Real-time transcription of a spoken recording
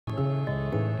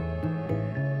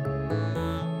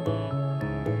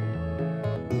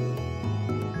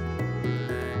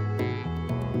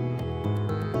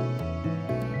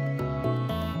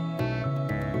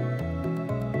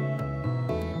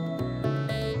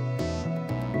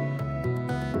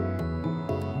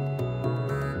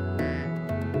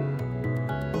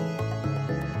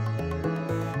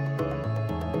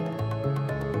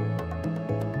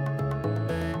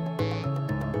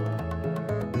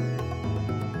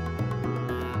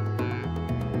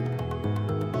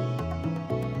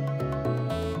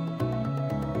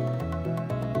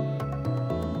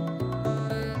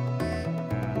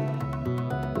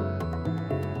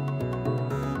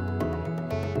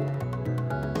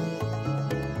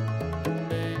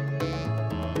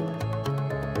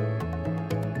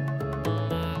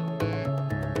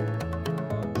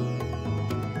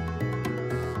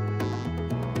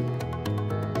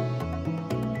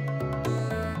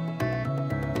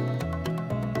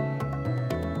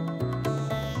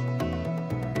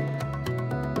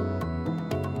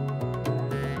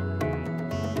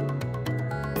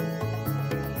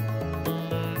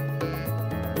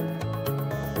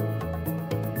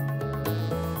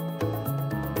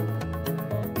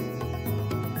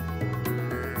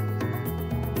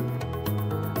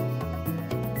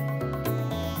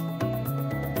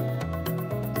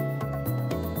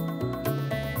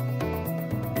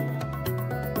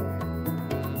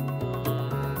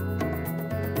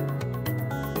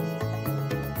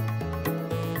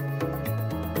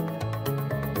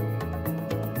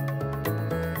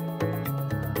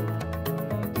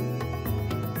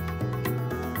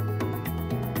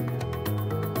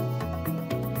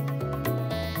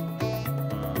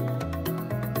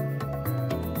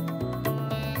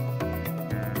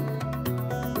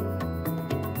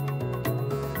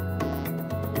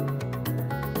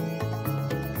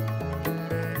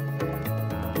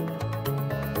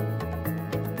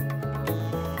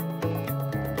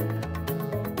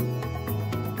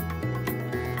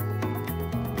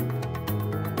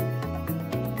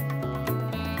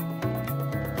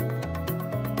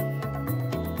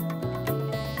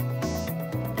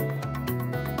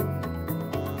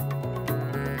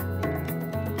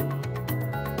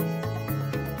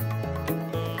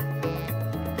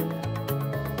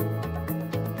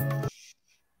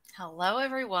Hello,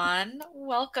 everyone.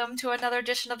 Welcome to another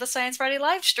edition of the Science Friday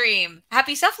live stream.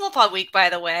 Happy Cephalopod Week, by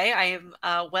the way. I am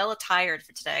well attired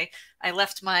for today. I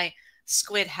left my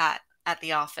squid hat at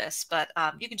the office, but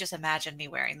you can just imagine me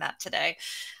wearing that today.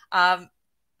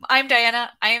 I'm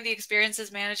Diana. I am the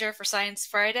Experiences Manager for Science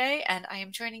Friday, and I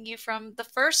am joining you from the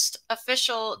first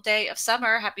official day of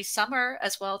summer. Happy summer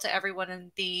as well to everyone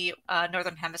in the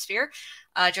Northern Hemisphere.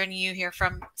 Joining you here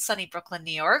from sunny Brooklyn,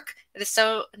 New York. It is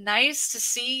so nice to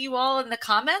see you all in the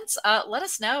comments. Let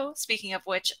us know, speaking of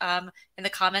which, in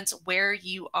the comments where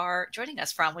you are joining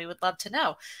us from. We would love to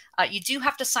know. You do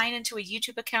have to sign into a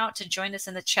YouTube account to join us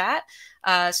in the chat,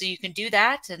 so you can do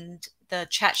that, and the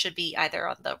chat should be either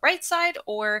on the right side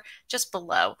or just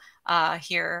below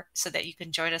here so that you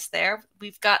can join us there.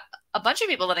 We've got a bunch of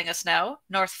people letting us know.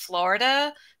 North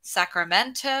Florida,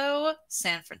 Sacramento,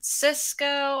 San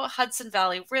Francisco, Hudson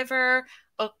Valley River,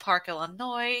 Oak Park,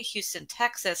 Illinois, Houston,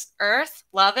 Texas, Earth,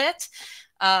 love it.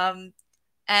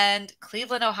 And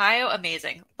Cleveland, Ohio,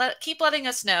 amazing. Keep letting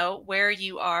us know where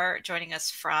you are joining us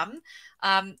from.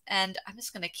 And I'm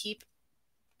just going to keep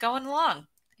going along.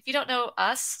 If you don't know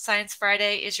us, Science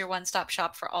Friday is your one-stop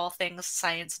shop for all things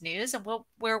science news, and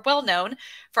we're well known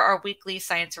for our weekly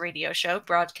science radio show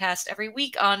broadcast every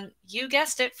week on, you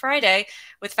guessed it, Friday,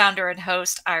 with founder and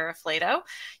host Ira Flato.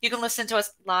 You can listen to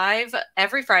us live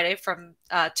every Friday from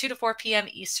 2 to 4 p.m.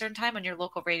 Eastern Time on your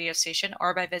local radio station,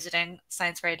 or by visiting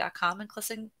sciencefriday.com and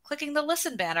clicking the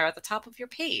listen banner at the top of your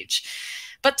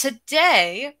page. But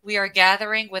today, we are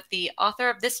gathering with the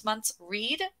author of this month's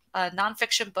read, a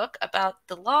nonfiction book about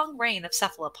the long reign of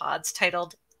cephalopods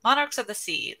titled Monarchs of the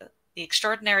Sea, the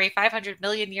extraordinary 500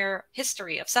 million year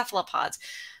history of cephalopods,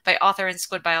 by author and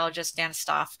squid biologist Danna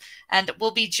Staaf. And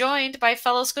we'll be joined by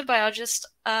fellow squid biologist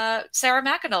Sarah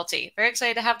McAnulty. Very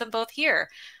excited to have them both here.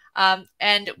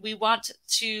 And we want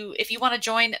to, if you want to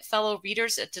join fellow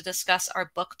readers to discuss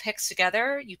our book picks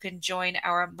together, you can join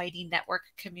our Mighty Network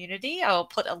community. I will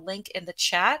put a link in the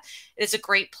chat. It is a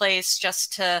great place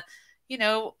just to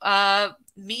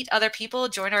meet other people,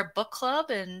 join our book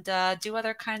club, and do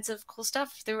other kinds of cool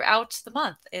stuff throughout the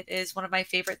month. It is one of my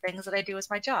favorite things that I do as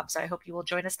my job, so I hope you will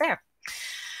join us there.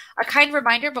 A kind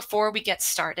reminder before we get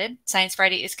started, Science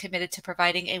Friday is committed to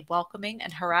providing a welcoming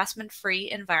and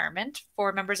harassment-free environment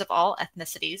for members of all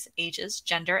ethnicities, ages,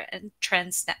 gender, and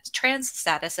trans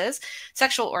statuses,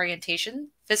 sexual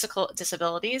orientation, physical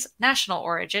disabilities, national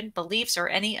origin, beliefs, or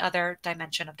any other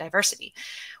dimension of diversity.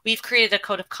 We've created a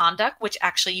code of conduct, which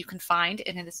actually you can find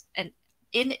in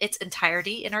its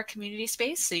entirety in our community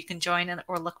space, so you can join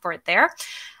or look for it there.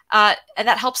 And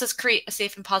that helps us create a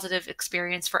safe and positive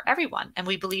experience for everyone. And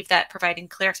we believe that providing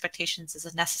clear expectations is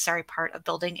a necessary part of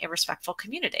building a respectful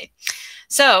community.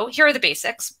 So here are the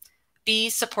basics. Be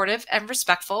supportive and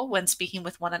respectful when speaking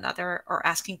with one another or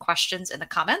asking questions in the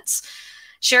comments.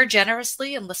 Share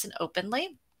generously and listen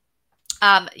openly.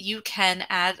 You can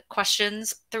add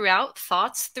questions throughout,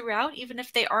 thoughts throughout, even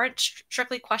if they aren't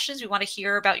strictly questions. We want to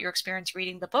hear about your experience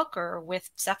reading the book or with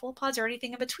cephalopods or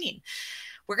anything in between.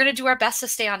 We're going to do our best to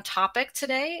stay on topic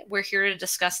today. We're here to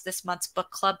discuss this month's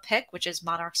book club pick, which is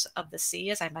Monarchs of the Sea,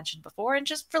 as I mentioned before, and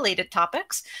just related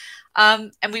topics.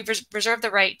 And we've reserved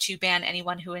the right to ban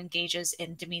anyone who engages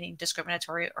in demeaning,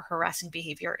 discriminatory, or harassing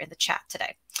behavior in the chat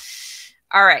today.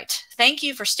 All right. Thank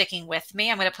you for sticking with me.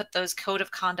 I'm going to put those code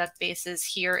of conduct bases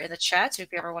here in the chat. So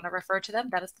if you ever want to refer to them,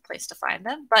 that is the place to find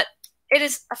them. But it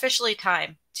is officially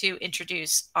time to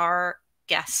introduce our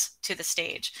guests to the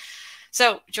stage.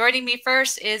 So joining me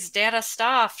first is Danna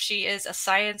Staaf. She is a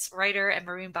science writer and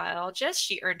marine biologist.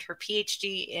 She earned her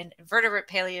PhD in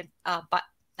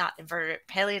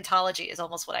paleontology is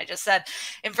almost what I just said.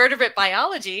 Invertebrate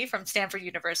biology from Stanford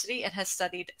University, and has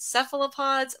studied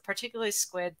cephalopods, particularly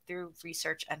squid, through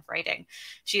research and writing.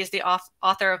 She is the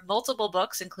author of multiple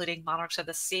books, including Monarchs of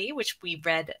the Sea, which we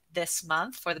read this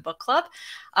month for the book club,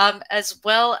 as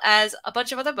well as a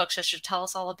bunch of other books that she'll tell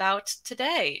us all about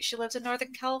today. She lives in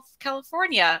Northern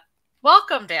California.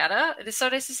 Welcome, Danna. It is so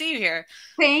nice to see you here.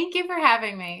 Thank you for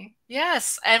having me.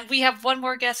 Yes, and we have one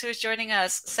more guest who is joining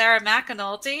us. Sarah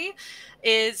McAnulty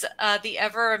is the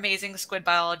ever-amazing squid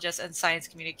biologist and science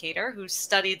communicator who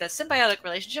studied the symbiotic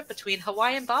relationship between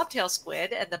Hawaiian bobtail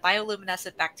squid and the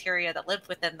bioluminescent bacteria that live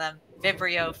within them,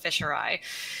 Vibrio fischeri.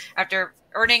 After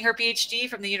earning her PhD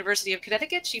from the University of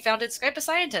Connecticut, she founded Skype a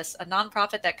Scientist, a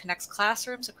nonprofit that connects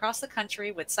classrooms across the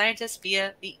country with scientists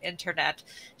via the internet.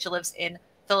 She lives in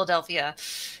Philadelphia.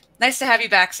 Nice to have you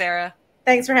back, Sarah.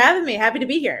 Thanks for having me. Happy to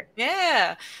be here.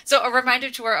 Yeah. So a reminder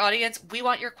to our audience, we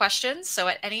want your questions. So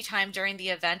at any time during the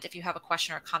event, if you have a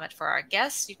question or comment for our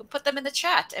guests, you can put them in the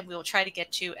chat and we will try to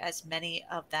get to as many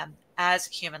of them as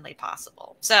humanly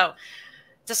possible. So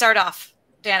To start off,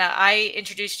 Danna, I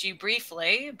introduced you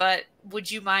briefly, but would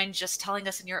you mind just telling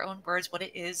us in your own words what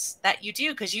it is that you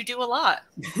do? Because you do a lot.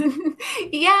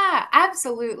 Yeah,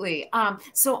 absolutely.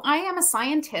 So I am a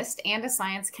scientist and a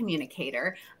science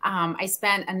communicator. I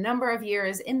spent a number of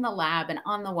years in the lab and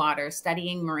on the water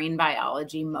studying marine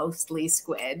biology, mostly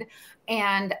squid.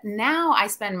 And now I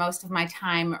spend most of my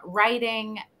time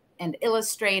writing and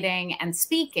illustrating and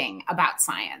speaking about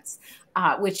science.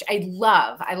 Which I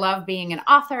love. I love being an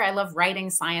author. I love writing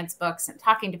science books and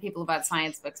talking to people about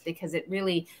science books because it's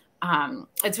really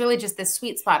just this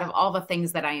sweet spot of all the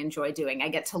things that I enjoy doing. I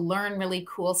get to learn really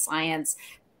cool science,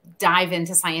 dive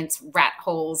into science rat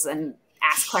holes and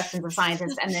ask questions of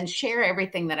scientists, and then share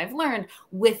everything that I've learned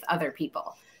with other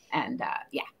people. And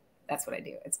yeah, that's what I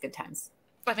do. It's good times.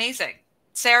 Amazing.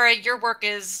 Sarah, your work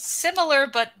is similar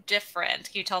but different.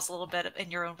 Can you tell us a little bit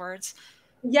in your own words?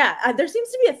 Yeah, there seems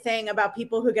to be a thing about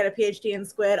people who get a PhD in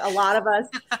squid. A lot of us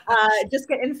just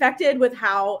get infected with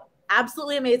how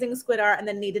absolutely amazing squid are and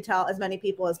then need to tell as many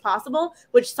people as possible,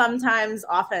 which sometimes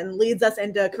often leads us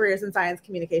into careers in science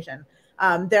communication.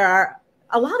 There are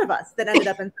a lot of us that ended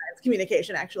up in science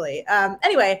communication, actually.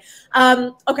 Anyway,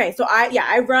 okay, so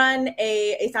I run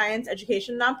a science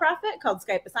education nonprofit called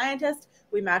Skype a Scientist.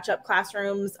 We match up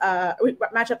classrooms, we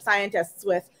match up scientists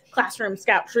with classroom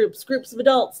scout troops, groups of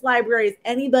adults, libraries,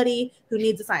 anybody who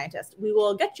needs a scientist. We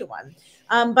will get you one.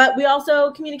 But we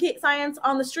also communicate science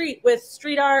on the street with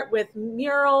street art, with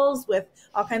murals, with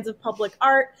all kinds of public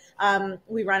art.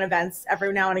 We run events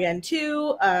every now and again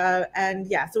too. And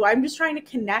yeah, so I'm just trying to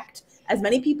connect as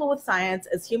many people with science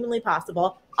as humanly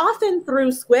possible, often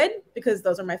through squid, because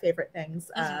those are my favorite things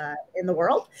in the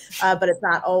world. But it's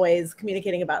not always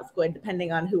communicating about squid,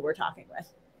 depending on who we're talking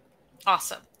with.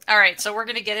 Awesome. All right, so we're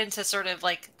going to get into sort of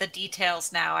like the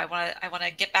details now. I want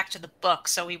to get back to the book.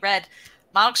 So we read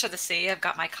Monarchs of the Sea. I've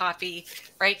got my copy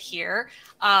right here.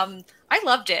 I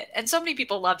loved it, and so many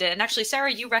people loved it. And actually,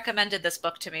 Sarah, you recommended this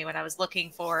book to me when I was looking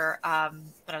for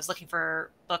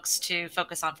books to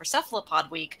focus on for Cephalopod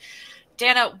Week.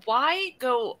 Danna, why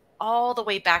go all the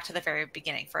way back to the very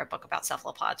beginning for a book about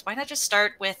cephalopods? Why not just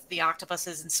start with the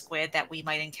octopuses and squid that we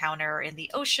might encounter in the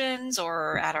oceans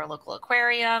or at our local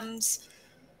aquariums?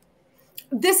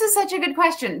 This is such a good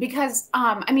question because,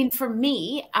 I mean, for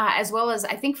me, as well as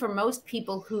I think for most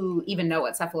people who even know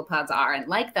what cephalopods are and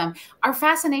like them, our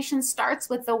fascination starts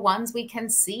with the ones we can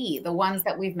see, the ones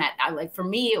that we've met. Like for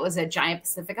me, it was a giant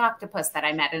Pacific octopus that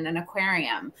I met in an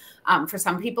aquarium. For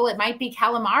some people, it might be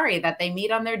calamari that they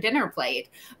meet on their dinner plate.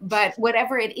 But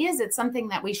whatever it is, it's something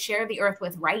that we share the earth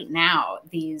with right now.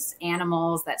 These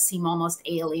animals that seem almost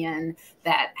alien,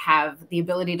 that have the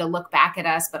ability to look back at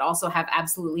us, but also have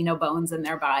absolutely no bones in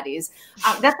their bodies.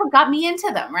 That's what got me into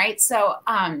them, right? So,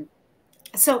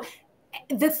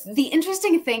 the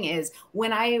interesting thing is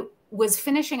when I was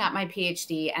finishing up my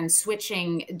PhD and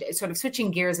switching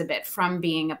gears a bit from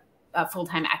being a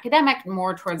full-time academic,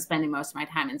 more towards spending most of my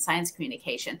time in science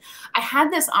communication, I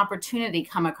had this opportunity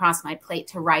come across my plate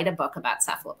to write a book about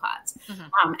cephalopods.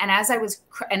 And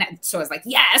so I was like,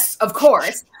 yes, of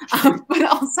course. But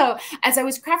also, as I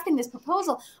was crafting this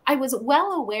proposal, I was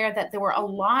well aware that there were a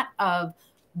lot of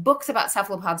books about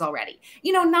cephalopods already.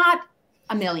 You know, not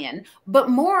a million, but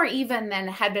more even than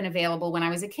had been available when I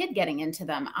was a kid getting into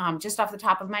them. Just off the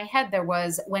top of my head, there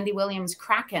was Wendy Williams'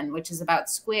 Kraken, which is about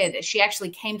squid. She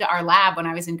actually came to our lab when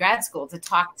I was in grad school to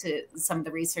talk to some of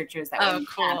the researchers that were in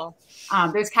cool.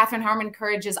 There's Catherine Harmon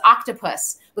Courage's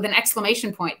Octopus with an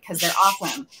exclamation point because they're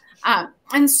awesome.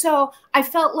 And so I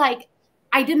felt like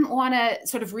I didn't want to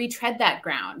sort of retread that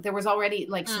ground. There was already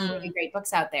like some really great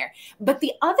books out there. But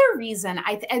the other reason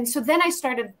and so then I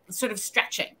started sort of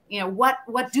stretching, you know, what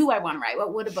do I want to write?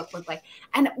 What would a book look like?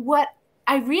 And what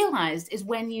I realized is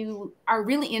when you are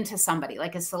really into somebody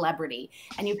like a celebrity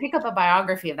and you pick up a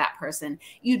biography of that person,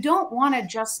 you don't want to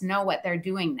just know what they're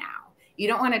doing now. You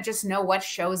don't want to just know what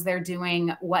shows they're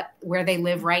doing, where they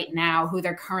live right now, who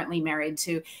they're currently married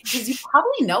to, because you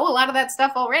probably know a lot of that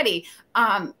stuff already.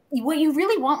 What you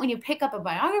really want when you pick up a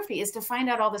biography is to find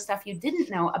out all the stuff you didn't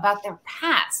know about their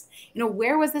past. You know,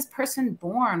 where was this person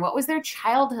born? What was their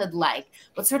childhood like?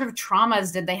 What sort of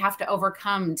traumas did they have to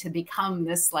overcome to become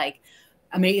this like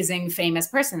amazing, famous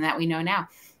person that we know now?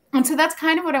 And so that's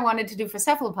kind of what I wanted to do for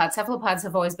cephalopods. Cephalopods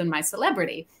have always been my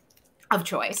celebrity of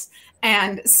choice.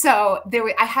 And so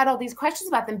I had all these questions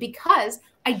about them because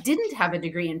I didn't have a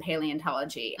degree in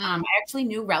paleontology. I actually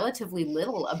knew relatively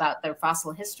little about their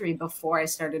fossil history before I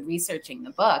started researching the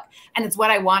book. And it's what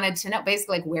I wanted to know,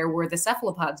 basically, like, where were the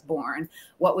cephalopods born?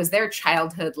 What was their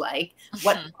childhood like?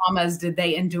 What traumas did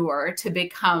they endure to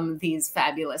become these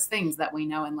fabulous things that we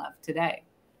know and love today?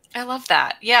 I love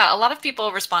that. Yeah, a lot of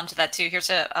people respond to that too. Here's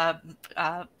a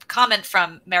comment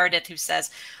from Meredith who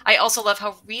says, I also love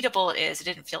how readable it is. It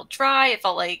didn't feel dry. It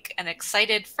felt like an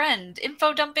excited friend,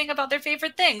 info dumping about their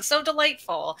favorite thing. So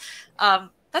delightful.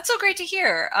 That's so great to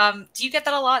hear. Do you get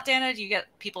that a lot, Danna? Do you get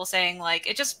people saying like,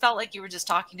 it just felt like you were just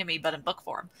talking to me, but in book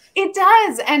form? It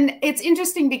does. And it's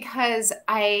interesting because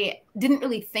I didn't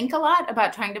really think a lot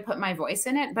about trying to put my voice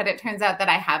in it, but it turns out that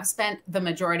I have spent the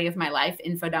majority of my life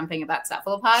info dumping about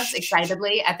cephalopods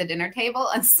excitedly at the dinner table.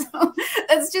 And so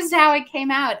that's just how it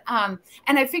came out.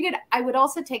 And I figured I would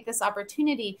also take this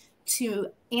opportunity to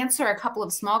answer a couple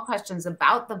of small questions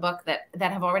about the book that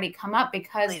have already come up,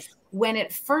 because Please. When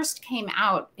it first came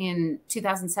out in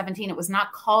 2017, it was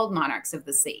not called Monarchs of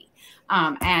the Sea.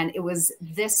 And it was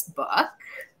this book.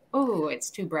 Oh, it's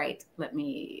too bright. Let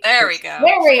me. There we go.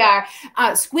 There we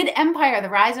are. Squid Empire, The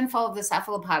Rise and Fall of the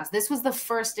Cephalopods. This was the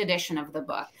first edition of the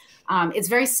book. It's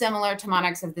very similar to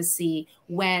Monarchs of the Sea.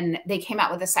 When they came out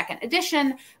with a second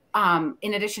edition,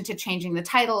 in addition to changing the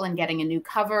title and getting a new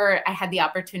cover, I had the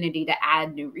opportunity to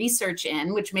add new research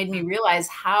in, which made me realize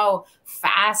how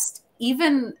fast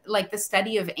even like the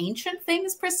study of ancient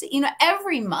things, you know,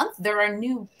 every month there are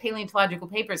new paleontological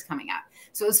papers coming out.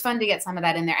 So it was fun to get some of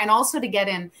that in there, and also to get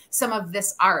in some of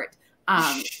this art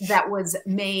that was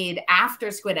made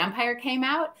after Squid Empire came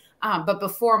out, but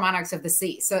before Monarchs of the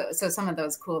Sea. So some of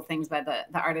those cool things by the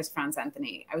artist Franz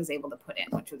Anthony, I was able to put in,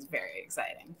 which was very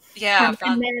exciting. Yeah.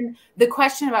 And then the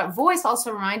question about voice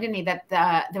also reminded me that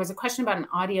there was a question about an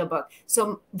audiobook.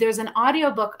 So there's an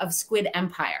audiobook of Squid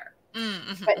Empire,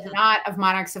 but not of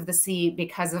Monarchs of the Sea,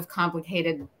 because of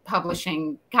complicated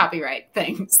publishing copyright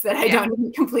things that I don't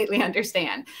even completely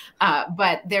understand.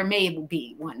 But there may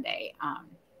be one day.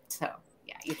 So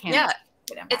yeah, you can't. Yeah.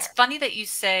 It's funny that you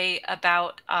say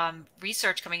about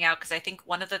research coming out, because I think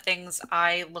one of the things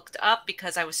I looked up,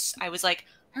 because I was like,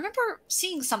 I remember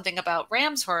seeing something about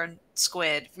ram's horn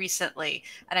squid recently,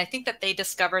 and I think that they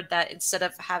discovered that instead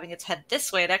of having its head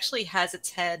this way, it actually has its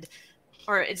head,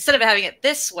 or instead of having it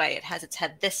this way, it has its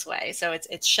head this way. So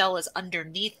its shell is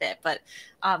underneath it. But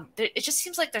it just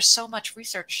seems like there's so much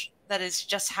research that is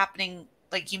just happening,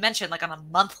 like you mentioned, like on a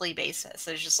monthly basis.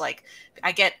 There's just like,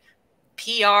 I get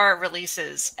PR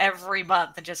releases every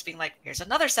month and just being like, here's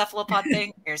another cephalopod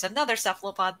thing, here's another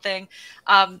cephalopod thing.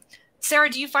 Sarah,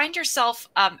 do you find yourself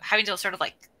having to sort of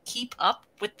like keep up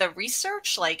with the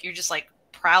research? Like you're just like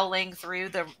prowling through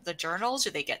the journals?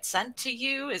 Do they get sent to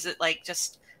you? Is it like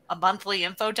just a monthly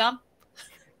info dump?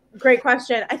 Great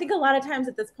question. I think a lot of times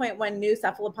at this point, when new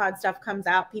cephalopod stuff comes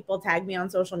out, people tag me on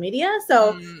social media.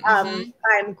 So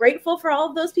I'm grateful for all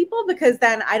of those people, because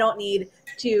then I don't need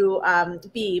to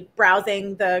be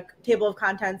browsing the table of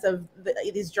contents of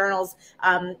these journals.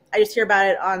 I just hear about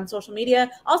it on social media.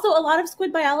 Also, a lot of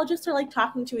squid biologists are like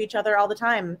talking to each other all the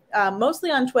time,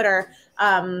 mostly on Twitter,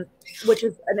 which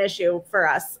is an issue for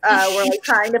us. We're like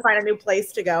trying to find a new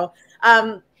place to go.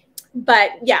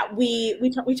 But yeah, we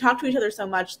talk to each other so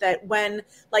much that when,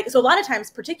 like, so a lot of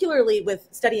times, particularly with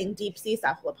studying deep sea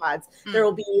cephalopods, there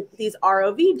will be these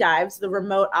ROV dives, the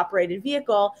remote operated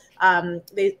vehicle.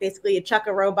 They basically chuck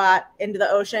a robot into the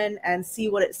ocean and see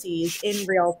what it sees in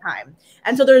real time.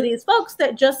 And so there are these folks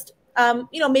that just,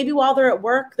 you know, maybe while they're at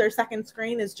work, their second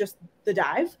screen is just the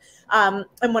dive.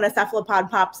 And when a cephalopod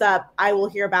pops up, I will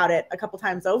hear about it a couple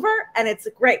times over. And it's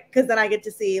great, because then I get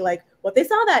to see like what they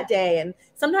saw that day. And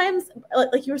sometimes,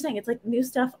 like you were saying, it's like new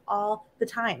stuff all the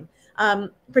time,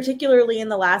 particularly in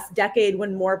the last decade,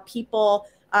 when more people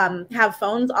have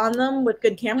phones on them with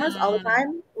good cameras all the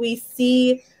time. We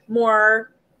see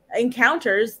more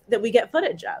encounters that we get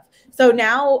footage of. So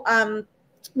now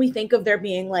we think of there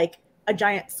being like a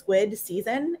giant squid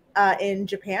season in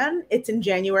Japan. It's in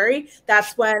January.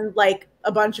 That's when like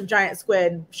a bunch of giant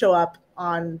squid show up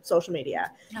on social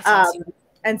media. That's awesome.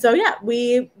 And so, yeah,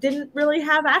 we didn't really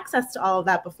have access to all of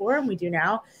that before, and we do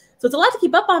now. So it's a lot to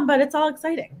keep up on, but it's all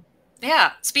exciting.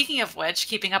 Yeah. Speaking of which,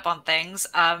 keeping up on things,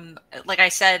 like I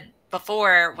said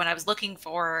before, when I was looking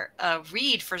for a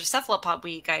read for Cephalopod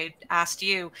Week, I asked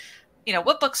you, you know,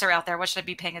 what books are out there? What should I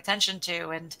be paying attention to?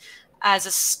 And as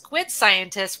a squid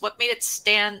scientist, what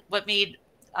made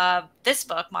this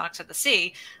book, Monarchs of the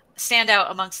Sea, stand out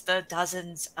amongst the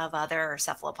dozens of other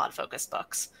cephalopod-focused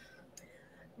books?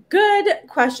 Good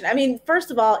question. I mean, first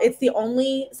of all, it's the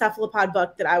only cephalopod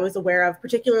book that I was aware of,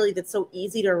 particularly that's so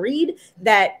easy to read,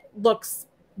 that looks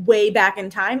way back in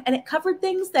time. And it covered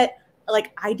things that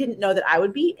like I didn't know that I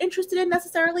would be interested in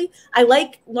necessarily. I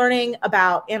like learning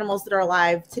about animals that are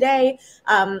alive today.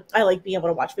 I like being able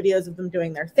to watch videos of them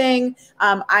doing their thing.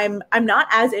 I'm not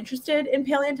as interested in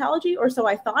paleontology, or so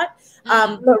I thought.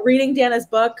 But reading Danna's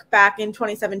book back in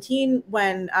 2017,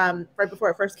 when right before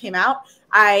it first came out,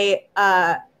 I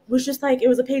was just like, it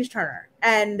was a page turner,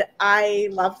 and I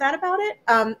love that about it.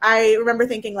 I remember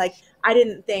thinking, like, I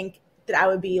didn't think that I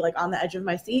would be like on the edge of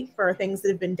my seat for things that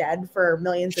have been dead for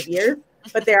millions of years,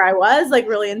 but there I was, like,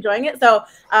 really enjoying it. So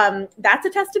that's a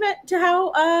testament to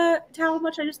how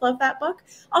much I just love that book.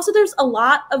 Also, there's a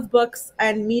lot of books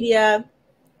and media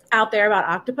out there about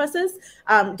octopuses.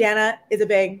 Danna is a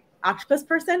big octopus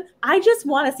person. I just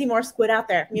want to see more squid out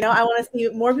there. You know, I want to see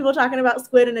more people talking about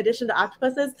squid in addition to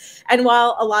octopuses. And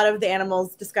while a lot of the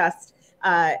animals discussed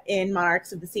in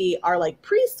Monarchs of the Sea are like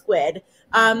pre-squid,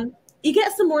 you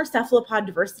get some more cephalopod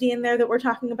diversity in there that we're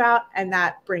talking about, and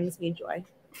that brings me joy.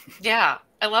 Yeah,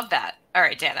 I love that. All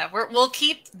right, Danna, we'll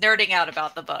keep nerding out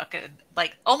about the book, and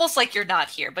like almost like you're not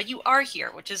here, but you are here,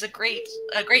 which is a great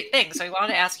thing. So I want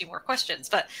to ask you more questions.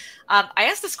 But I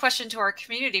asked this question to our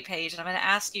community page, and I'm going to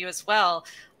ask you as well.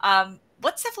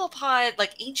 What cephalopod,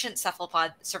 like ancient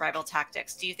cephalopod survival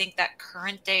tactics, do you think that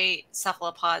current day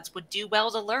cephalopods would do well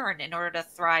to learn in order to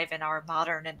thrive in our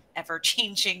modern and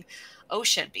ever-changing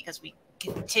ocean? Because we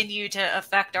continue to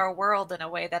affect our world in a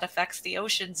way that affects the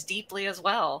oceans deeply as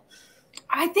well.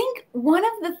 I think one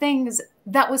of the things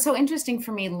that was so interesting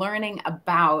for me learning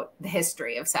about the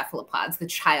history of cephalopods, the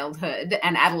childhood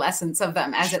and adolescence of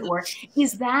them, as it were,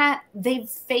 is that they've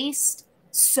faced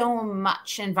so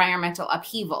much environmental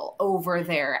upheaval over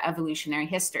their evolutionary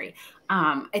history.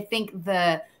 I think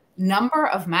the number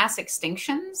of mass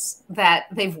extinctions that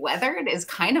they've weathered is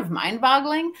kind of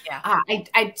mind-boggling. Yeah.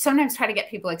 I sometimes try to get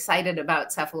people excited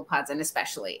about cephalopods, and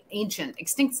especially ancient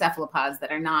extinct cephalopods that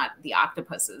are not the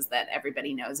octopuses that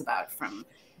everybody knows about from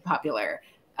popular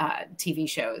TV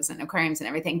shows and aquariums and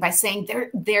everything, by saying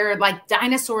they're like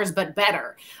dinosaurs but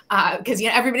better, because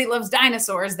everybody loves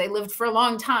dinosaurs. They lived for a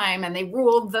long time and they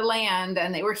ruled the land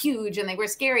and they were huge and they were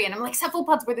scary. And I'm like,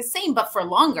 cephalopods were the same but for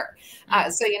longer.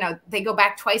 So they go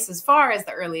back twice as far as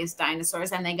the earliest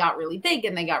dinosaurs, and they got really big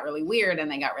and they got really weird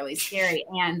and they got really scary.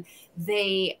 And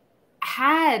they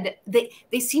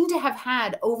seem to have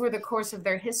had, over the course of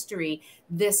their history,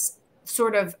 this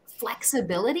sort of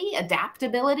flexibility,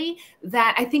 adaptability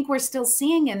that I think we're still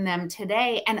seeing in them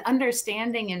today, and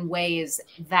understanding in ways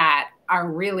that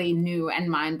are really new and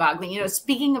mind-boggling.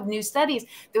 Speaking of new studies,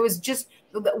 there was just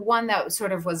one that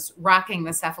sort of was rocking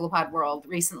the cephalopod world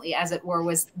recently, as it were,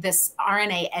 was this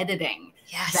RNA editing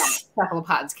that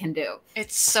cephalopods can do.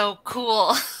 It's so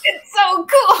cool. It's so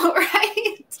cool,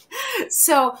 right?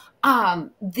 So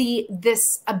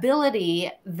this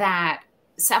ability that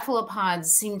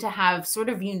cephalopods seem to have sort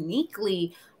of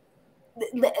uniquely,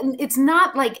 it's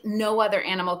not like no other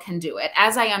animal can do it,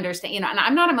 as I understand, and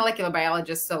I'm not a molecular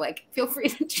biologist, so like feel free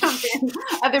to jump in,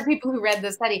 other people who read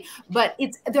the study, but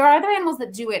there are other animals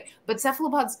that do it, but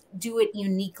cephalopods do it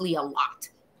uniquely a lot.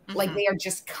 Like they are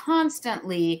just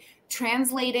constantly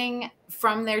translating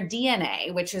from their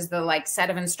DNA, which is the set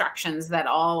of instructions that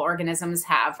all organisms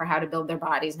have for how to build their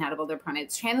bodies and how to build their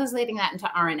proteins, translating that into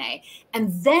RNA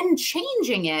and then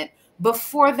changing it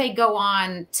before they go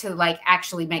on to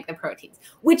actually make the proteins,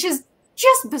 which is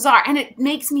just bizarre. And it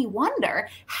makes me wonder,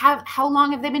 how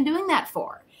long have they been doing that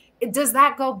for? Does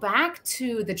that go back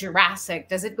to the Jurassic?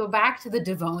 Does it go back to the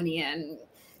Devonian?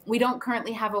 We don't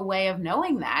currently have a way of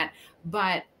knowing that.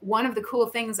 But one of the cool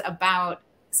things about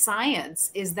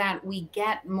science is that we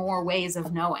get more ways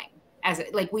of knowing.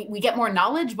 We get more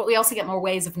knowledge, but we also get more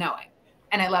ways of knowing.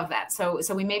 And I love that. So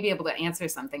we may be able to answer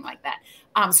something like that.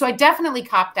 So I definitely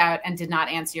copped out and did not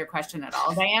answer your question at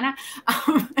all, Diana,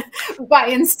 by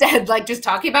instead just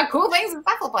talking about cool things that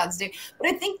cephalopods do. But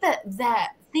I think that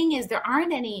thing is, there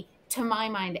aren't any, to my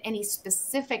mind, any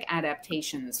specific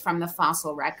adaptations from the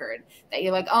fossil record that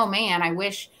you're like, oh man, I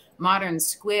wish modern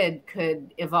squid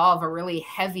could evolve a really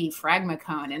heavy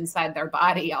phragmocone inside their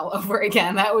body all over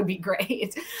again. That would be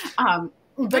great.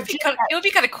 But it would be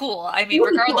kind of cool. I mean,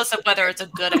 regardless of whether it's a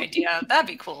good idea, that'd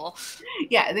be cool.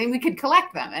 Yeah, then we could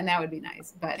collect them, and that would be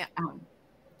nice. But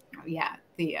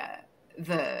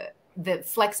the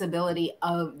flexibility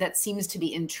that seems to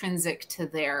be intrinsic to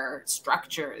their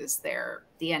structures, their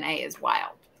DNA, is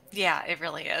wild. Yeah, it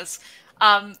really is.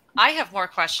 I have more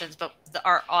questions, but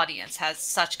our audience has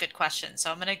such good questions.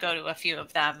 So I'm going to go to a few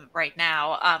of them right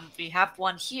now. We have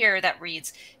one here that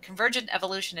reads, convergent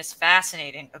evolution is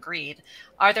fascinating. Agreed.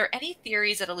 Are there any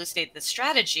theories that elucidate this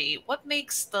strategy? What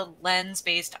makes the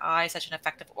lens-based eye such an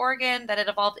effective organ that it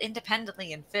evolved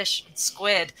independently in fish and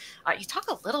squid? You talk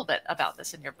a little bit about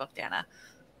this in your book, Danna.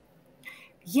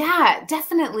 Yeah,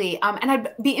 definitely. And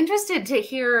I'd be interested to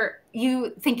hear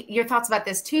your thoughts about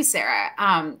this too, Sarah,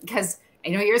 because I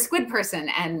know you're a squid person,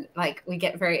 and like we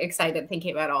get very excited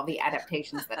thinking about all the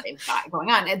adaptations that they've got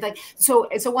going on. And like, so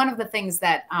one of the things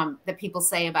that that people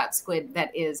say about squid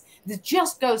that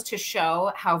just goes to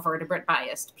show how vertebrate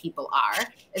biased people are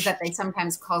is that they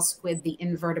sometimes call squid the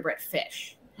invertebrate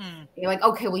fish. You're like,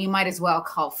 okay, well, you might as well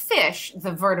call fish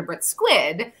the vertebrate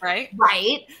squid, right?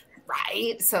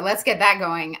 Right. So let's get that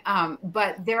going.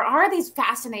 But there are these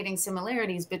fascinating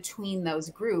similarities between those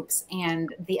groups,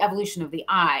 and the evolution of the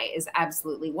eye is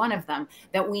absolutely one of them,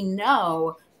 that we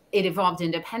know it evolved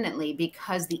independently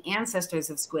because the ancestors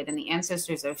of squid and the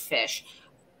ancestors of fish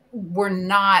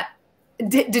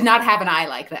did not have an eye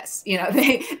like this. You know,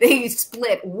 they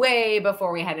split way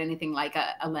before we had anything like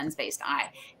a lens-based eye.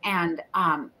 And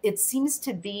it seems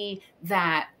to be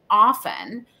that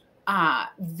often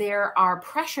there are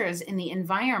pressures in the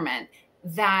environment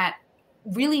that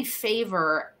really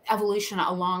favor evolution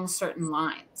along certain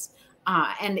lines.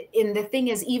 And the thing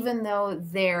is, even though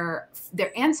their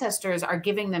ancestors are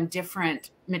giving them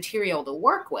different material to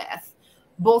work with,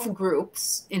 both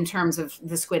groups, in terms of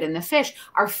the squid and the fish,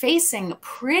 are facing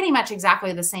pretty much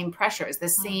exactly the same pressures, the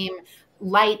same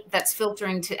light that's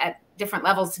filtering at different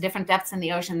levels to different depths in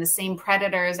the ocean, the same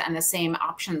predators and the same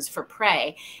options for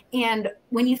prey. And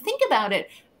when you think about it,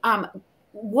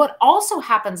 what also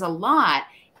happens a lot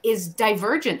is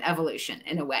divergent evolution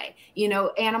in a way. You know,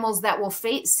 animals that will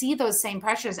see those same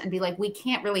pressures and be like, we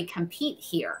can't really compete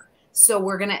here, so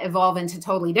we're going to evolve into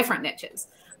totally different niches.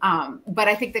 But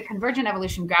I think that convergent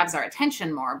evolution grabs our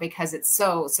attention more because it's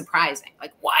so surprising.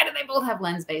 Like, why do they both have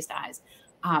lens-based eyes?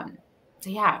 So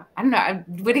yeah, I don't know.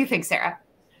 What do you think, Sarah?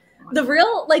 The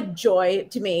real joy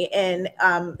to me in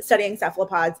studying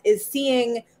cephalopods is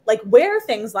seeing where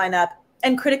things line up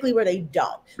and critically where they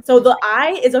don't. So the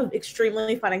eye is an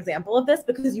extremely fun example of this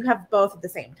because you have both at the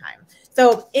same time.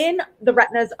 So in the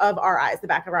retinas of our eyes, the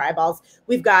back of our eyeballs,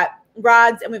 we've got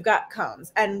rods and we've got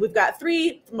cones, and we've got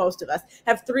most of us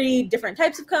have three different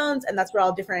types of cones, and that's where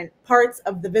all different parts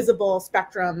of the visible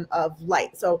spectrum of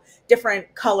light. So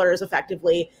different colors,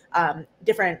 effectively,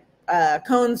 different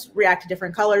cones react to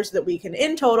different colors so that we can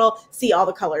in total see all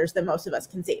the colors that most of us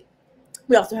can see.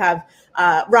 We also have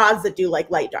rods that do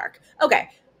light dark. Okay,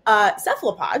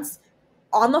 cephalopods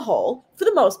on the whole, for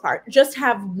the most part, just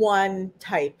have one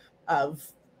type of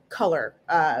color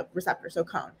receptor, so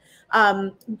cone.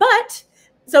 But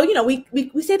so, you know,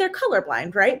 we say they're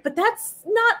colorblind, right? But that's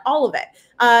not all of it.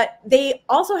 They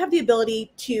also have the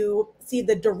ability to see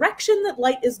the direction that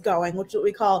light is going, which is what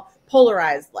we call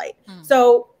polarized light.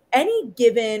 So any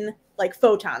given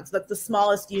photons, that's the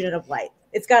smallest unit of light,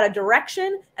 it's got a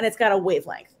direction and it's got a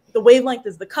wavelength. The wavelength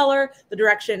is the color. The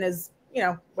direction is, you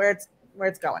know, where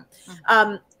it's going.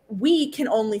 We can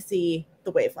only see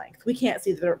the wavelength. We can't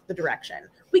see the direction.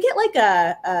 We get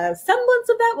a semblance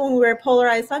of that when we wear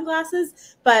polarized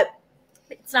sunglasses, but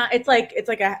it's not. It's like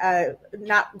a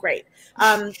not great.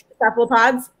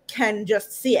 Cephalopods can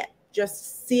just see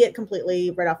it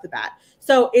completely right off the bat.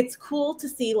 So it's cool to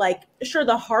see sure,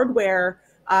 the hardware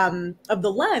of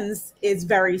the lens is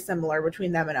very similar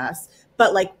between them and us,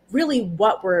 but really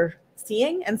what we're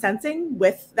seeing and sensing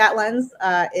with that lens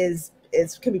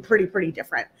can be pretty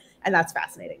different, and that's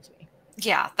fascinating to me.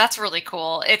 Yeah, that's really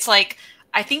cool. It's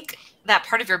I think that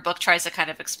part of your book tries to kind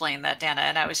of explain that, Danna,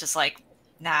 and I was just like,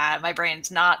 nah, my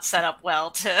brain's not set up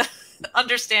well to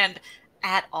understand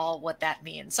at all what that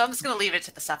means. So I'm just going to leave it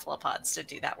to the cephalopods to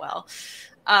do that well.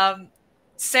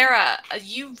 Sarah,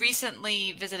 you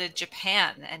recently visited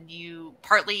Japan, and you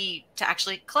partly to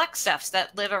actually collect cephs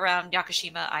that live around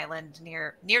Yakushima Island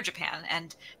near Japan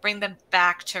and bring them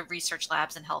back to research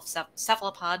labs and help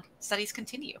cephalopod studies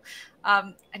continue.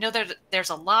 I know there's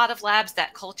a lot of labs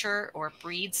that culture or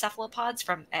breed cephalopods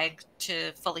from egg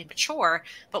to fully mature,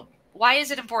 but why is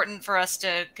it important for us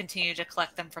to continue to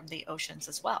collect them from the oceans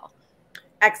as well?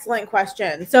 Excellent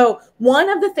question. So one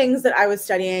of the things that I was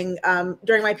studying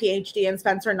during my PhD in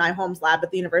Spencer Nyholm's lab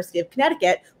at the University of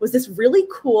Connecticut was this really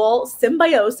cool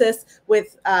symbiosis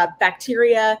with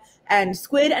bacteria and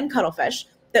squid and cuttlefish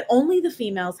that only the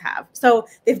females have. So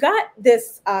they've got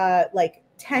this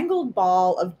tangled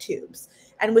ball of tubes,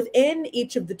 And within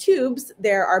each of the tubes,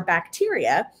 there are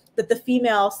bacteria that the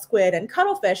female squid and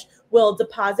cuttlefish will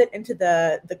deposit into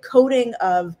the coating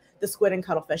of the squid and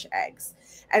cuttlefish eggs.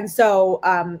 And so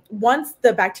once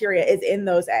the bacteria is in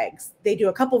those eggs, they do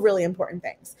a couple really important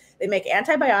things. They make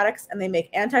antibiotics and they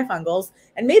make antifungals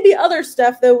and maybe other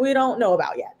stuff that we don't know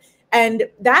about yet. And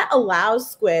that allows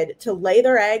squid to lay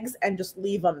their eggs and just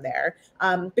leave them there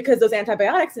because those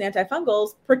antibiotics and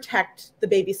antifungals protect the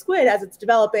baby squid as it's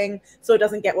developing so it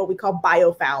doesn't get what we call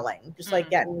biofouling, just like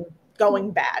getting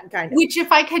going bad kind of. Which,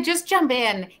 if I could just jump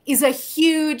in, is a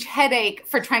huge headache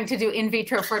for trying to do in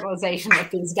vitro fertilization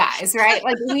with these guys, right?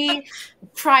 Like we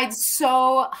tried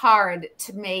so hard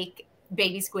to make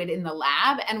baby squid in the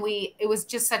lab, and it was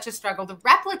just such a struggle to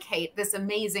replicate this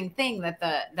amazing thing that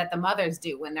the mothers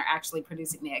do when they're actually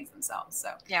producing the eggs themselves. So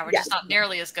yeah, we're just not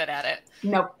nearly as good at it.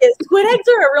 Nope. Squid eggs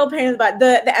are a real pain in the butt.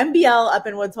 The MBL up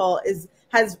in Woods Hole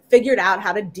has figured out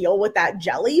how to deal with that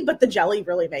jelly, but the jelly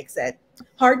really makes it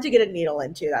hard to get a needle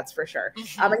into, that's for sure.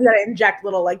 And you got to inject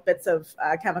little like bits of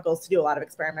chemicals to do a lot of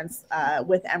experiments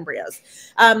with embryos.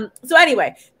 So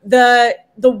anyway, the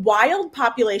wild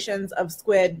populations of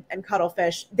squid and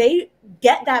cuttlefish, they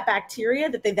get that bacteria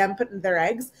that they then put in their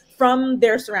eggs from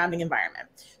their surrounding environment.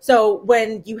 So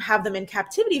when you have them in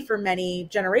captivity for many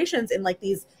generations in like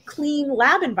these clean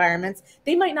lab environments,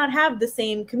 they might not have the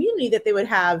same community that they would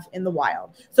have in the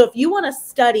wild. So if you want to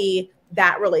study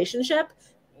that relationship,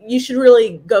 you should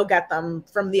really go get them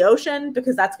from the ocean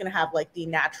because that's going to have like the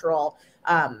natural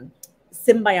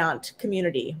symbiont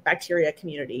community, bacteria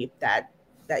community that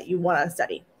you want to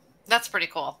study. That's pretty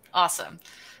cool. Awesome.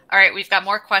 All right, we've got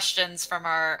more questions from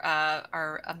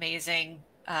our amazing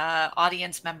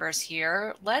audience members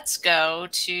here. Let's go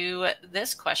to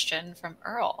this question from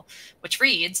Earl, which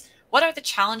reads, what are the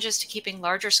challenges to keeping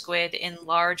larger squid in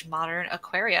large modern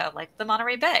aquaria like the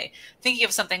Monterey Bay? Thinking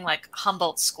of something like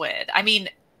Humboldt squid. I mean,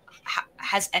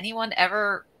 has anyone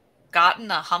ever gotten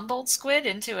a Humboldt squid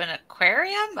into an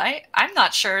aquarium? I'm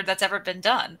not sure that's ever been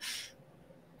done.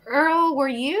 Earl, were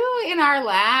you in our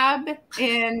lab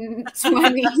in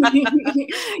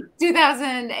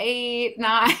 2008, 9?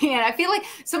 I feel like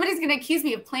somebody's going to accuse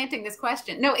me of planting this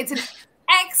question. No, it's an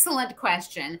excellent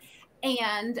question.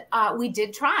 And we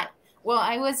did try. Well,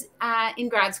 I was in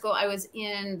grad school. I was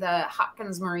in the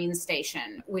Hopkins Marine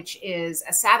Station, which is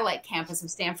a satellite campus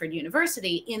of Stanford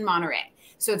University in Monterey.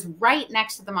 So it's right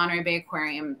next to the Monterey Bay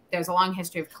Aquarium. There's a long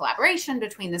history of collaboration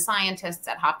between the scientists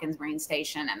at Hopkins Marine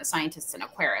Station and the scientists and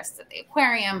aquarists at the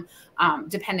aquarium,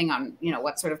 depending on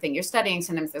what sort of thing you're studying.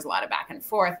 Sometimes there's a lot of back and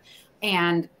forth.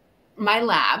 And my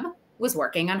lab was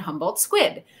working on Humboldt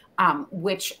squid,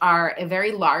 which are a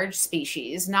very large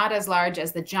species, not as large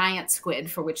as the giant squid,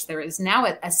 for which there is now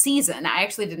a season. I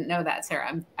actually didn't know that,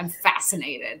 Sarah. I'm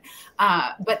fascinated.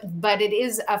 But it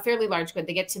is a fairly large squid.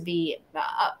 They get to be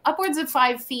upwards of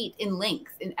 5 feet in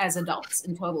length as adults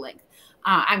in total length.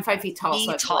 I'm 5 feet tall.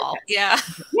 Me tall. Yeah.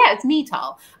 Yeah, it's me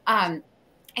tall.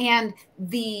 And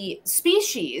the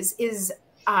species is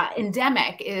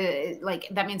endemic, like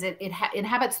that means it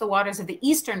inhabits the waters of the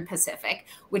Eastern Pacific,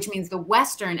 which means the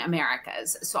Western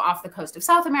Americas. So off the coast of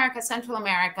South America, Central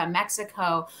America,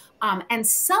 Mexico, and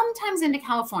sometimes into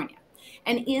California.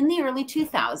 And in the early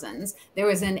 2000s, there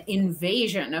was an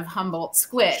invasion of Humboldt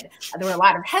squid. There were a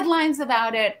lot of headlines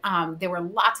about it. There were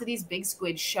lots of these big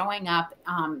squid showing up.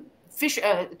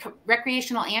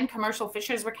 Recreational and commercial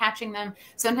fishers were catching them.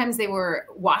 Sometimes they were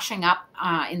washing up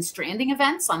in stranding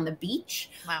events on the beach.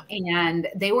 Wow. And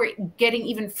they were getting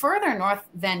even further north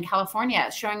than California,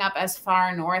 showing up as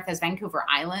far north as Vancouver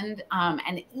Island,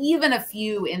 and even a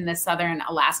few in the southern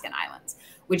Alaskan islands,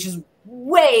 which is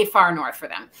way far north for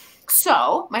them.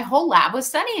 So my whole lab was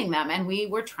studying them, and we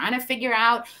were trying to figure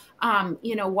out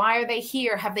why are they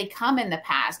here? Have they come in the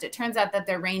past? It turns out that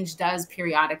their range does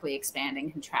periodically expand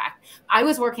and contract. I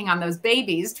was working on those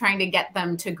babies, trying to get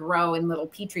them to grow in little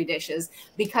petri dishes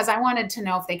because I wanted to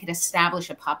know if they could establish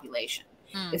a population.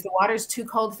 If the water's too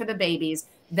cold for the babies,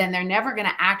 then they're never going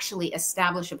to actually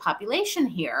establish a population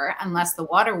here unless the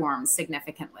water warms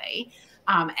significantly.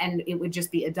 And it would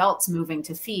just be adults moving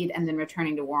to feed and then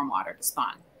returning to warm water to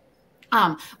spawn.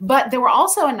 But there were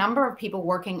also a number of people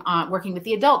working with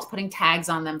the adults, putting tags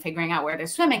on them, figuring out where they're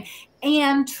swimming,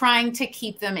 and trying to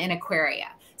keep them in aquaria.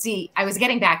 See, I was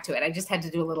getting back to it. I just had to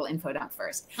do a little info dump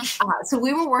first. So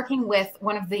we were working with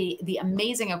one of the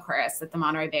amazing aquarists at the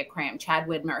Monterey Bay Aquarium, Chad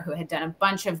Widmer, who had done a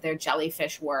bunch of their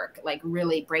jellyfish work, like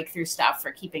really breakthrough stuff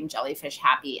for keeping jellyfish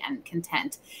happy and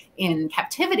content in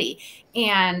captivity.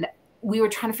 And we were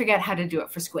trying to figure out how to do it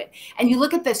for squid. And you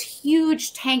look at this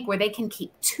huge tank where they can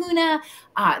keep tuna,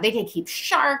 they can keep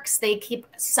sharks, they keep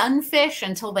sunfish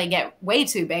until they get way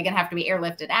too big and have to be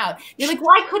airlifted out. You're like,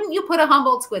 why couldn't you put a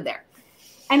Humboldt squid there?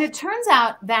 And it turns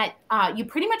out that you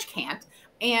pretty much can't.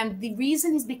 And the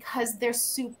reason is because they're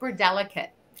super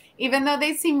delicate. Even though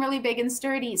they seem really big and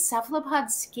sturdy, cephalopod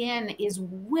skin is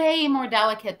way more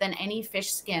delicate than any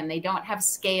fish skin. They don't have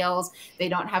scales. They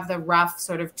don't have the rough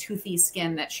sort of toothy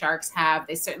skin that sharks have.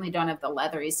 They certainly don't have the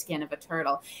leathery skin of a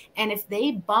turtle. And if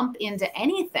they bump into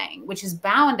anything, which is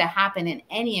bound to happen in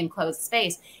any enclosed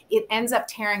space, it ends up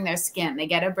tearing their skin. They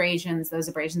get abrasions. Those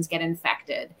abrasions get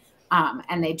infected,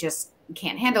 and they just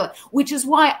can't handle it, which is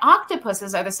why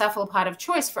octopuses are the cephalopod of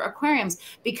choice for aquariums,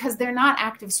 because they're not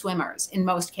active swimmers in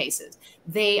most cases.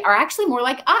 They are actually more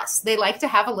like us. They like to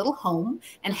have a little home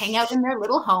and hang out in their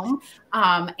little home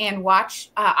and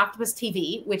watch octopus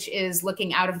TV, which is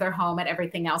looking out of their home at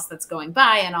everything else that's going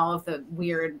by and all of the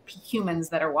weird humans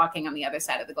that are walking on the other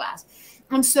side of the glass.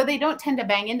 And so they don't tend to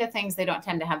bang into things. They don't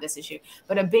tend to have this issue.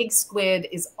 But a big squid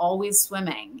is always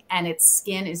swimming, and its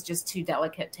skin is just too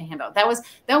delicate to handle. That was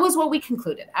what we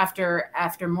concluded after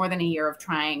more than a year of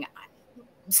trying.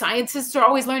 Scientists are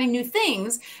always learning new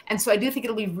things. And so I do think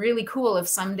it'll be really cool if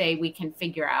someday we can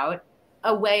figure out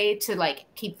a way to like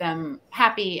keep them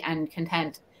happy and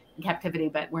content in captivity,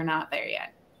 but we're not there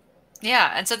yet.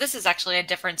 Yeah. And so this is actually a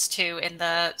difference too in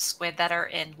the squid that are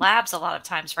in labs a lot of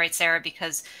times, right, Sarah?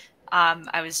 Because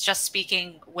I was just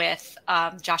speaking with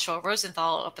Joshua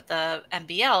Rosenthal up at the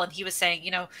MBL, and he was saying,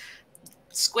 you know,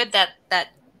 squid that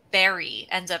bury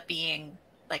ends up being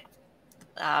like,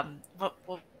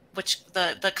 which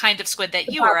the kind of squid that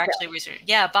you are actually researching.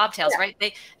 Yeah, bobtails, right?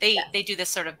 They do this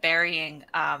sort of burying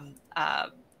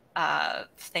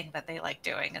thing that they like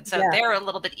doing, and so they're a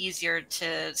little bit easier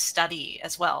to study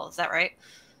as well. Is that right?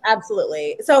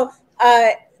 Absolutely. So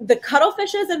the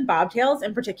cuttlefishes and bobtails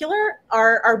in particular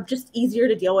are just easier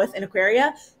to deal with in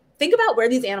aquaria. Think about where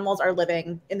these animals are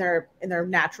living in their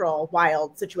natural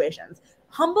wild situations.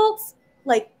 Humboldts,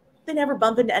 like, they never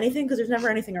bump into anything because there's never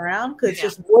anything around, because it's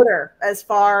just water as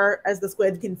far as the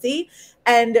squid can see.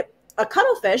 And a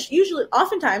cuttlefish,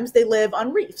 oftentimes they live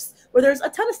on reefs where there's a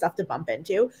ton of stuff to bump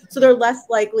into. So they're less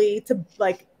likely to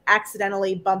like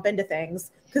accidentally bump into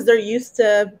things because they're used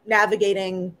to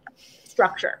navigating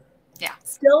structure. Yeah.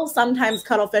 Still, sometimes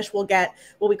cuttlefish will get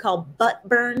what we call butt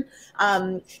burn.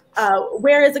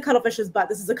 Where is a cuttlefish's butt?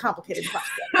 This is a complicated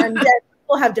question. And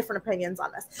people have different opinions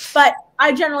on this. But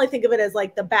I generally think of it as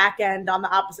like the back end on the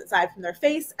opposite side from their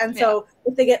face. And so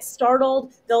if they get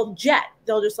startled, they'll jet.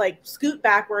 They'll just like scoot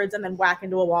backwards and then whack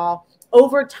into a wall.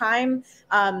 Over time,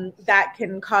 that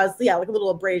can cause, like a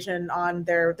little abrasion on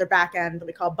their back end that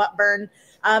we call butt burn.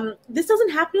 This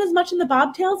doesn't happen as much in the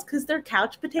bobtails because they're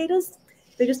couch potatoes.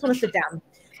 They just want to sit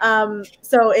down.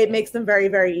 So it makes them very,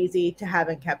 very easy to have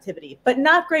in captivity, but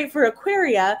not great for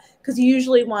aquaria because you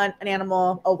usually want an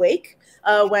animal awake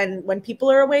when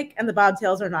people are awake, and the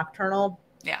bobtails are nocturnal.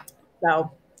 Yeah.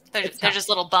 So they're just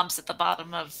little bumps at the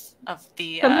bottom of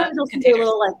the sometimes you'll see their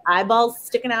little like eyeballs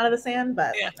sticking out of the sand,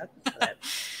 but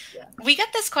that's it. We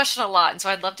get this question a lot, and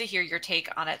so I'd love to hear your take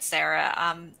on it,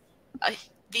 Sarah.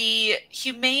 The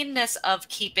humaneness of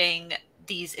keeping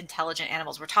these intelligent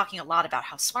animals. We're talking a lot about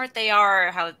how smart they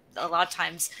are, how a lot of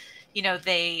times, you know,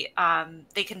 they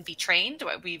can be trained.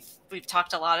 We've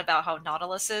talked a lot about how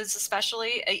nautiluses,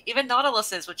 especially even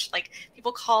nautiluses, which like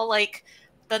people call like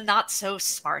the not so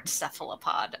smart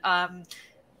cephalopod.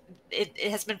 It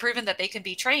has been proven that they can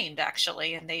be trained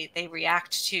actually, and they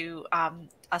react to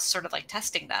us sort of like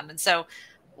testing them. And so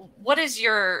what is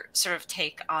your sort of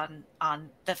take on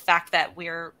the fact that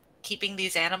we're keeping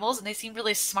these animals and they seem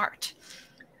really smart?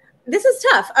 This is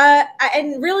tough.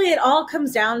 And really it all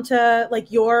comes down to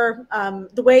like your,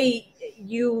 the way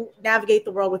you navigate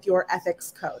the world with your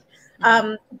ethics code.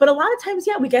 But a lot of times,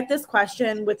 we get this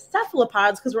question with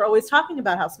cephalopods because we're always talking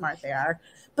about how smart they are.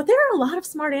 But there are a lot of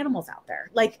smart animals out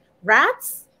there. Like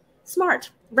rats,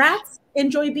 smart. Rats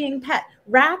enjoy being pet.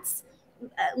 Rats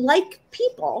like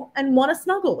people and want to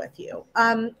snuggle with you.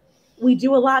 We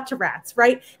do a lot to rats,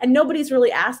 right? And nobody's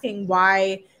really asking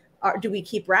why do we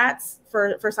keep rats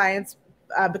for science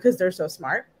because they're so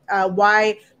smart.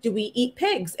 Why do we eat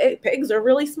pigs? Pigs are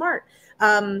really smart.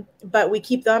 But we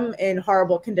keep them in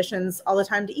horrible conditions all the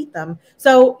time to eat them.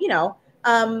 So,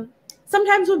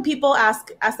 sometimes when people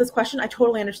ask this question, I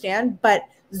totally understand, but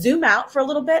zoom out for a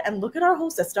little bit and look at our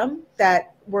whole system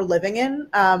that we're living in.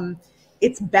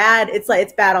 It's bad.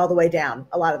 It's bad all the way down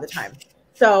a lot of the time.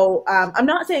 So I'm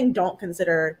not saying don't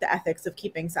consider the ethics of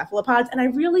keeping cephalopods. And I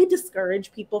really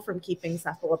discourage people from keeping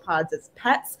cephalopods as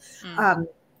pets.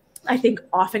 I think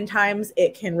oftentimes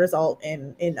it can result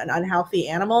in an unhealthy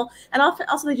animal, and often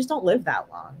also they just don't live that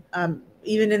long,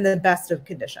 even in the best of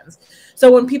conditions.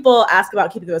 So when people ask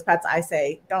about keeping those pets, I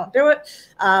say don't do it,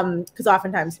 because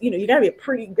oftentimes you got to be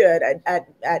pretty good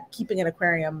at keeping an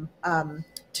aquarium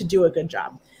to do a good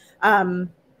job.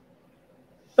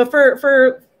 But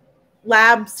for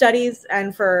lab studies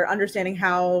and for understanding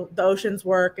how the oceans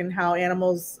work and how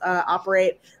animals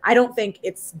operate, I don't think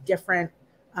it's different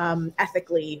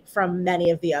ethically from many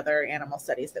of the other animal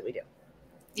studies that we do.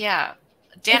 Yeah.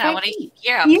 Danna, I want to, please.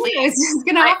 I was just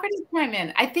going to offer to chime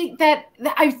in. I think that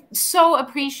I so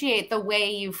appreciate the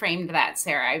way you framed that,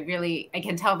 Sarah. I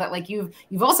can tell that like you've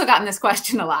also gotten this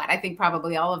question a lot. I think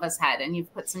probably all of us had, and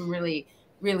you've put some really,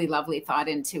 really lovely thought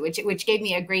into which gave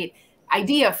me a great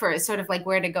idea for sort of like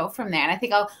where to go from there. And I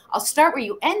think I'll start where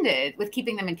you ended with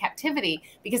keeping them in captivity,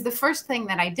 because the first thing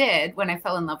that I did when I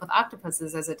fell in love with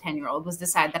octopuses as a 10-year-old was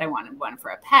decide that I wanted one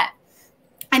for a pet.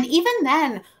 And even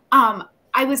then,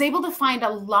 I was able to find a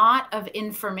lot of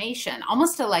information,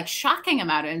 almost a like shocking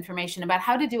amount of information about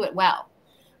how to do it well.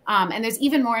 And there's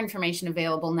even more information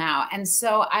available now. And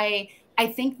so I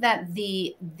think that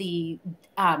the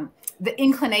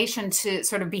inclination to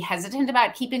sort of be hesitant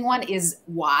about keeping one is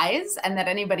wise, and that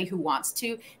anybody who wants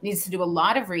to needs to do a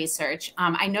lot of research.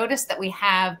 I noticed that we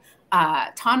have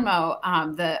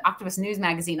Tonmo, the Octopus News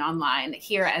magazine online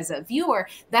here as a viewer.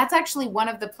 That's actually one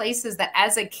of the places that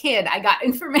as a kid, I got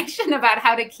information about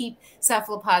how to keep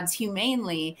cephalopods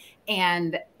humanely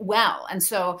and well. And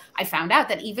so I found out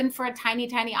that even for a tiny,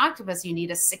 tiny octopus, you need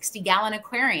a 60-gallon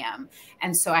aquarium.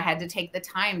 And so I had to take the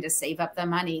time to save up the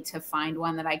money to find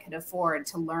one that I could afford,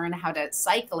 to learn how to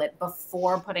cycle it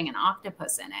before putting an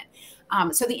octopus in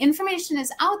it. So the information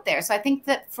is out there. So I think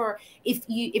that if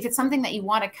it's something that you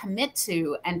want to commit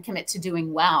to and commit to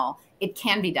doing well, it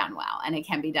can be done well, and it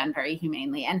can be done very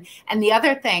humanely. And the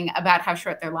other thing about how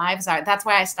short their lives are, that's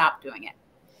why I stopped doing it.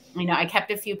 I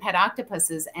kept a few pet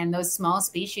octopuses, and those small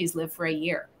species live for a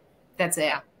year. That's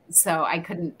it. So I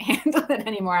couldn't handle it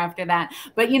anymore after that.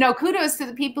 But, kudos to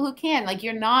the people who can. Like,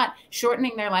 you're not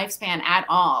shortening their lifespan at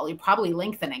all. You're probably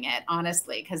lengthening it,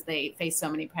 honestly, because they face so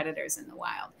many predators in the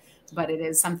wild. But it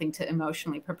is something to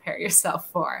emotionally prepare yourself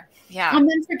for. Yeah. And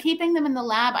then for keeping them in the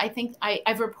lab, I think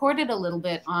I've reported a little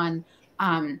bit on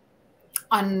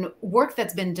work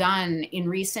that's been done in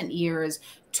recent years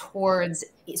towards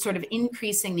sort of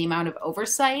increasing the amount of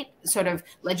oversight, sort of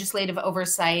legislative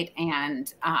oversight,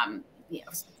 and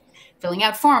filling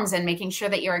out forms and making sure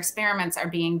that your experiments are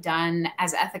being done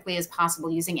as ethically as possible,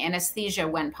 using anesthesia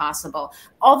when possible.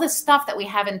 All the stuff that we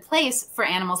have in place for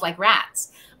animals like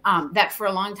rats, that for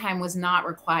a long time was not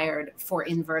required for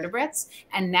invertebrates,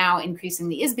 and now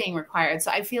increasingly is being required.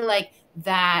 So I feel like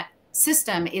that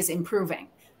system is improving,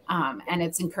 and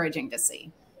it's encouraging to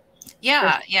see.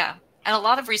 Yeah, yeah. And a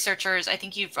lot of researchers, I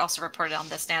think you've also reported on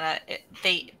this, Danna,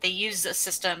 they use a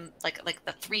system like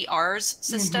the 3 R's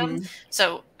system. Mm-hmm.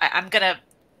 So I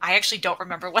actually don't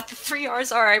remember what the 3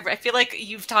 R's are. I feel like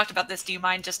you've talked about this. Do you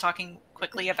mind just talking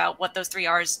quickly about what those 3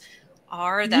 R's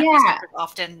are that researchers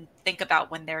often think about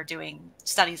when they're doing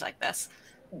studies like this?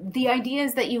 The idea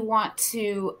is that you want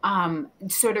to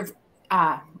sort of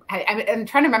I'm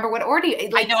trying to remember what order.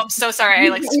 I know. I'm so sorry.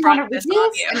 I sprung this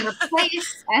on you. And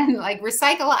replace and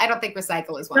recycle. I don't think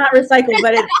recycle is one. Not recycle,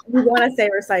 but we want to say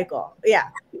recycle. Yeah,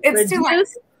 it's too much.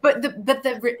 But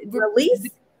the release.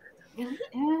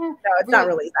 No, it's not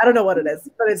release. I don't know what it is,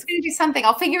 but it's going to be something.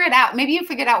 I'll figure it out. Maybe you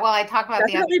figure it out while I talk about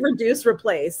definitely the reduce,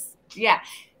 replace. Yeah,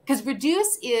 because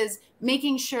reduce is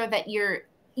making sure that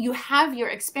you have your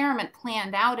experiment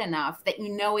planned out enough that you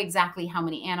know exactly how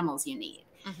many animals you need.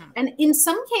 Mm-hmm. And in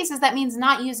some cases, that means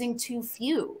not using too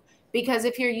few, because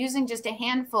if you're using just a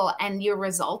handful and your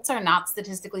results are not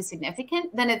statistically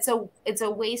significant, then it's a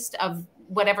waste of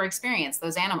whatever experience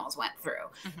those animals went through.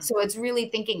 Mm-hmm. So it's really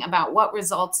thinking about what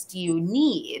results do you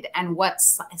need and what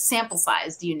sample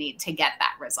size do you need to get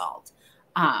that result,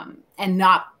 and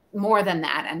not more than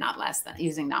that and not less than,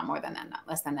 using not more than that, not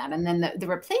less than that. And then the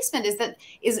replacement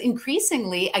is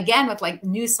increasingly, again, with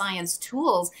new science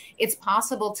tools, it's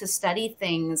possible to study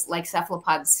things like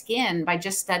cephalopod skin by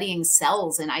just studying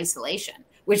cells in isolation,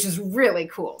 which is really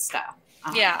cool stuff.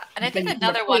 Yeah. And I think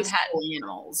another one had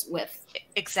animals with.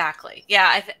 Exactly.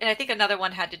 Yeah. And I think another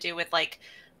one had to do with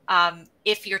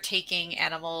if you're taking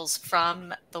animals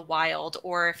from the wild,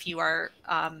 or if you are,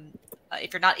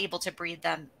 if you're not able to breed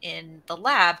them in the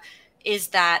lab, is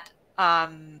that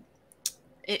amount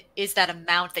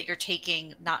that you're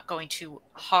taking not going to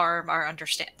harm our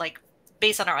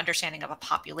based on our understanding of a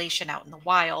population out in the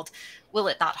wild, will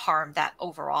it not harm that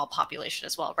overall population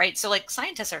as well, right? So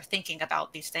scientists are thinking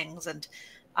about these things, and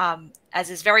as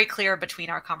is very clear between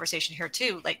our conversation here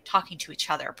too, like talking to each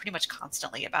other pretty much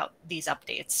constantly about these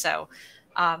updates. So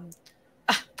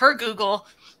per Google,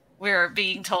 we're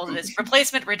being told it is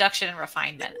replacement, reduction, and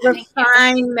refinement.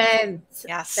 Refinement.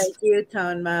 Yes. Thank you,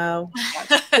 Tonmo.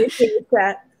 Appreciate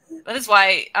that. That is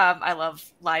why I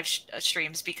love live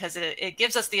streams, because it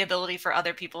gives us the ability for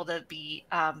other people to be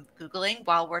Googling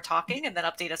while we're talking and then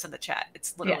update us in the chat.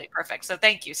 It's literally perfect. So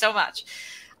thank you so much.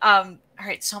 All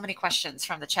right, so many questions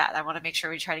from the chat. I want to make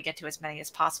sure we try to get to as many as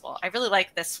possible. I really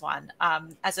like this one.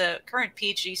 As a current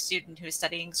PhD student who is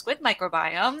studying squid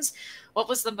microbiomes, what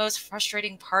was the most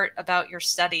frustrating part about your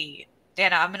study?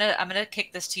 Danna, I'm gonna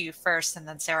kick this to you first, and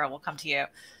then Sarah will come to you.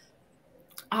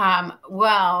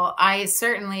 Well, I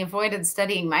certainly avoided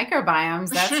studying microbiomes.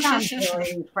 That sounds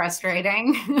really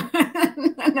frustrating.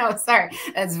 No, sorry.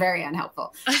 That's very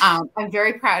unhelpful. I'm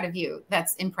very proud of you.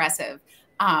 That's impressive.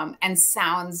 And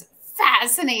sounds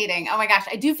fascinating. Oh my gosh.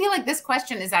 I do feel like this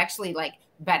question is actually like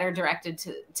better directed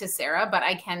to Sarah, but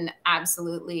I can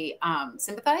absolutely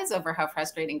sympathize over how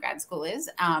frustrating grad school is.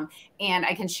 And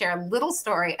I can share a little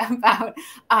story about,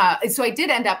 so I did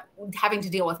end up having to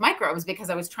deal with microbes because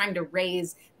I was trying to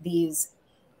raise these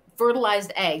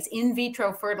fertilized eggs, in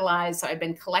vitro fertilized. So I've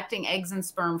been collecting eggs and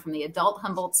sperm from the adult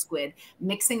Humboldt squid,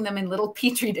 mixing them in little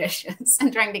petri dishes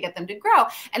and trying to get them to grow.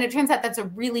 And it turns out that's a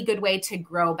really good way to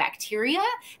grow bacteria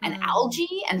and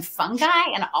algae and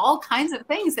fungi and all kinds of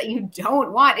things that you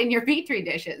don't want in your petri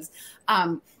dishes.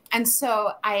 And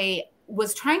so I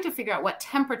was trying to figure out what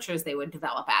temperatures they would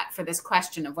develop at for this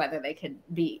question of whether they could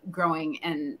be growing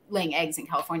and laying eggs in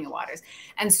California waters.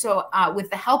 And so with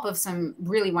the help of some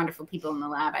really wonderful people in the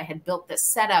lab, I had built this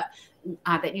setup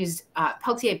that used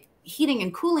Peltier heating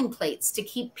and cooling plates to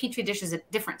keep petri dishes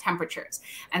at different temperatures.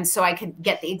 And so I could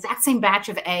get the exact same batch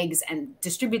of eggs and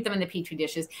distribute them in the petri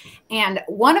dishes. And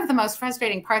one of the most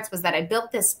frustrating parts was that I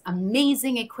built this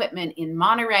amazing equipment in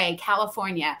Monterey,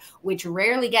 California, which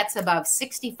rarely gets above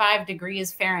 65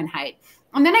 degrees Fahrenheit.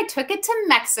 And then I took it to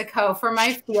Mexico for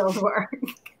my field work.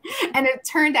 And it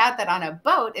turned out that on a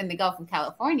boat in the Gulf of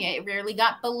California, it rarely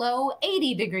got below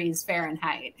 80 degrees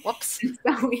Fahrenheit. Whoops. And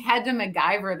so we had to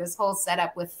MacGyver this whole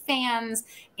setup with fans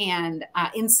and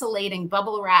insulating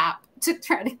bubble wrap to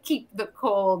try to keep the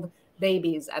cold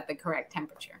babies at the correct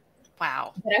temperature.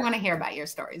 Wow. But I want to hear about your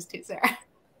stories too, Sarah.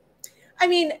 I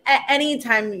mean,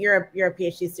 anytime you're a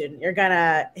PhD student, you're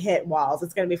gonna hit walls.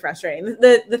 It's gonna be frustrating.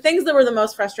 The things that were the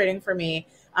most frustrating for me.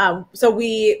 So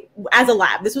we, as a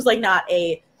lab, this was like not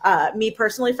a me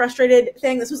personally frustrated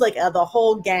thing. This was like the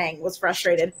whole gang was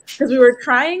frustrated because we were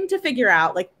trying to figure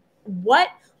out like what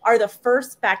are the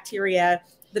first bacteria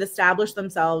that establish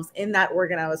themselves in that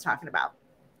organ I was talking about.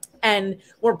 And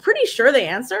we're pretty sure the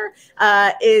answer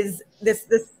is this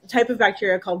type of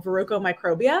bacteria called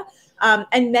Verrucomicrobia.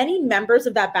 And many members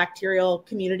of that bacterial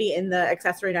community in the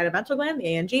accessory nidamental gland,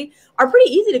 the ANG, are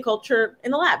pretty easy to culture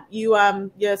in the lab. You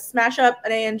smash up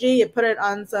an ANG, you put it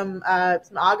on some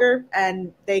agar,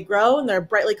 and they grow, and they're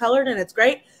brightly colored, and it's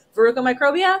great.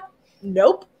 Verrucomicrobia,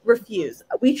 nope, refuse.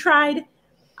 We tried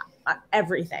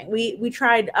everything. We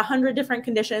tried 100 different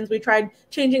conditions. We tried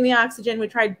changing the oxygen. We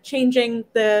tried changing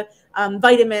the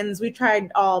vitamins. We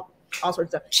tried all sorts of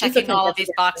stuff. Checking all of these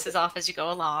boxes off as you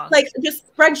go along. Like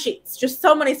just spreadsheets, just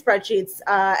so many spreadsheets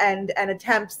and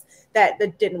attempts that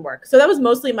didn't work. So that was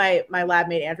mostly my lab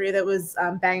mate, Andrea, that was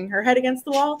banging her head against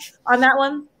the wall on that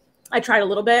one. I tried a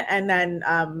little bit and then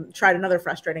tried another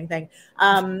frustrating thing.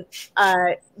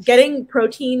 Getting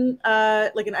protein,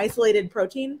 like an isolated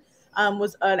protein,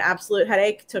 was an absolute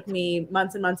headache. Took me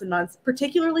months and months and months,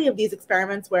 particularly of these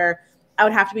experiments where I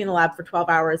would have to be in the lab for 12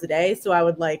 hours a day. So I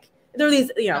would there were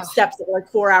these, steps that were like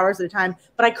 4 hours at a time,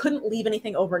 but I couldn't leave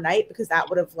anything overnight because that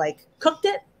would have like cooked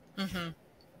it. Mm-hmm.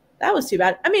 That was too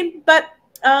bad. I mean, but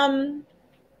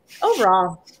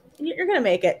overall, you're going to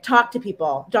make it. Talk to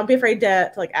people. Don't be afraid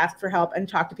to like ask for help and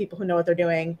talk to people who know what they're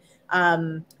doing.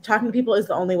 Talking to people is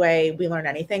the only way we learn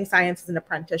anything. Science is an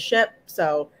apprenticeship.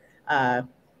 So find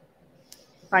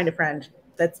a friend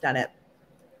that's done it.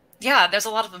 Yeah, there's a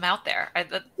lot of them out there.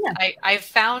 I've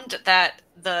found that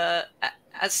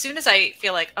as soon as I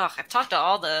feel like, I've talked to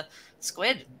all the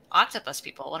squid, octopus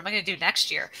people, what am I going to do next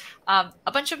year?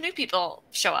 A bunch of new people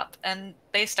show up and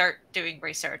they start doing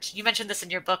research. You mentioned this in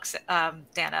your books,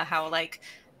 Danna, how like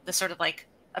the sort of like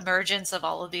emergence of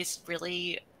all of these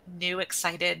really new,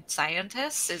 excited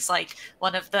scientists is like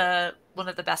one of the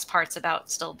best parts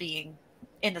about still being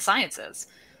in the sciences.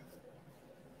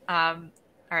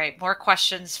 All right, more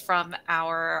questions from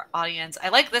our audience. I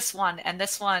like this one, and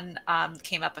this one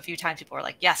came up a few times. People were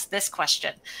like, yes, this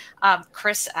question.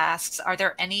 Chris asks, are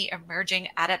there any emerging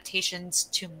adaptations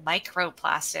to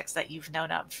microplastics that you've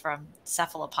known of from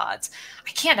cephalopods?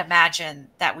 I can't imagine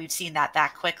that we've seen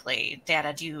that quickly.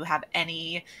 Danna, do you have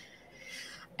any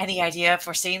idea if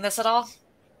we're seeing this at all?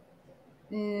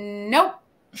 Nope.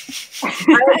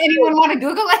 Anyone want to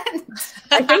Google it?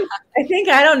 I think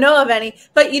I don't know of any.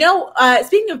 But you know,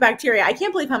 speaking of bacteria, I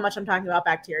can't believe how much I'm talking about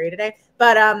bacteria today.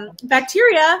 But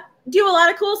bacteria do a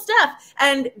lot of cool stuff,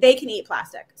 and they can eat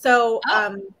plastic. So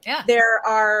yeah, there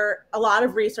are a lot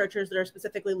of researchers that are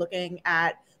specifically looking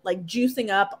at like juicing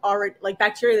up like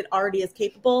bacteria that already is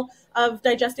capable of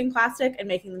digesting plastic and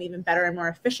making them even better and more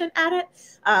efficient at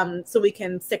it. So we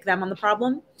can stick them on the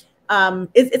problem.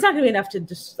 It's not going to be enough to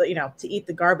just, you know, to eat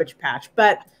the garbage patch,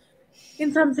 but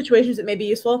in some situations it may be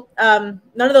useful. None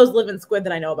of those live in squid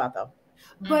that I know about, though.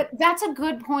 But that's a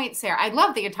good point, Sarah. I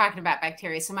love that you're talking about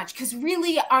bacteria so much, because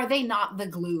really, are they not the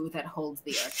glue that holds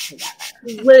the earth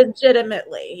together?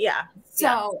 Legitimately, yeah.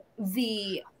 So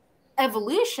the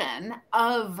evolution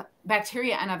of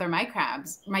bacteria and other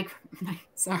microbes,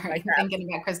 sorry, I'm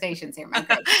thinking about crustaceans here.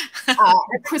 Microbes. I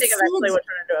think eventually we'll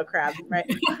turn into a crab, right?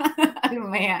 Oh,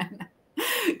 man.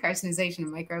 Carcinization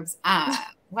of microbes.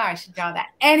 Wow, I should draw that.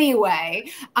 Anyway,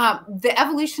 the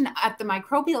evolution at the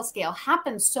microbial scale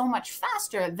happens so much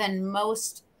faster than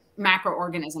most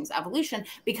macroorganisms' evolution,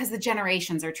 because the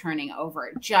generations are turning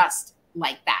over just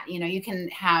like that. You know, you can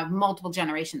have multiple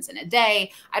generations in a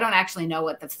day. I don't actually know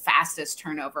what the fastest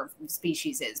turnover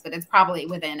species is, but it's probably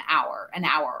within an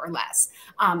hour or less.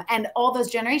 And all those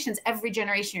generations, every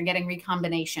generation, you're getting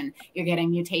recombination, you're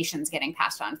getting mutations getting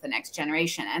passed on to the next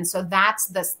generation. And so that's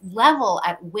the level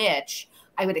at which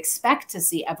I would expect to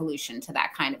see evolution to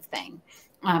that kind of thing.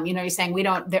 You know, you're saying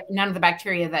none of the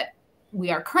bacteria that we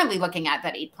are currently looking at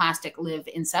that eat plastic live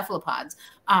in cephalopods,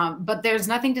 but there's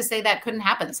nothing to say that couldn't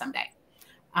happen someday.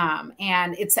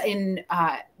 And it's in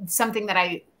something that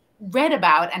I read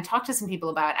about and talked to some people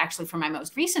about, actually, for my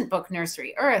most recent book,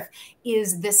 Nursery Earth,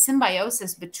 is this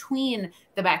symbiosis between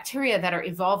the bacteria that are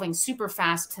evolving super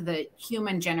fast to the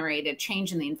human generated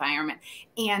change in the environment,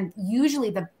 and usually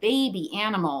the baby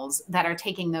animals that are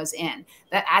taking those in.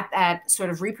 That at that sort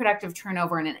of reproductive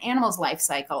turnover in an animal's life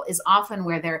cycle is often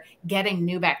where they're getting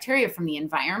new bacteria from the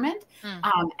environment.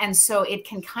 And so it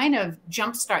can kind of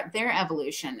jumpstart their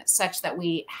evolution, such that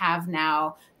we have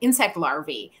now insect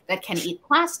larvae that can eat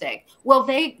plastic. Well,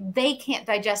 they can't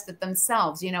digest it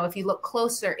themselves. You know, if you look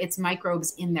closer, it's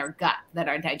microbes in their gut that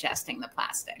are digesting the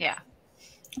plastic. Yeah.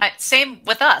 Same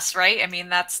with us, right? I mean,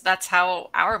 that's how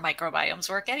our microbiomes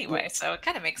work anyway. So it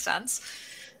kind of makes sense.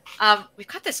 We've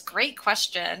got this great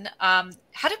question.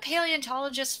 How do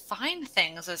paleontologists find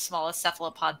things as small as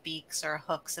cephalopod beaks or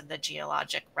hooks in the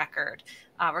geologic record?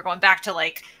 We're going back to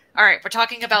like, all right, we're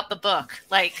talking about the book.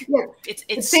 Like,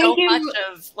 it's so much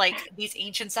of like these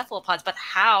ancient cephalopods, but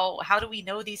how do we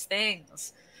know these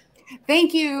things?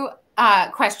 Thank you,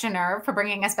 questioner, for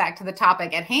bringing us back to the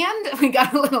topic at hand. We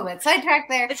got a little bit sidetracked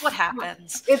there. It's what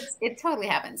happens. It totally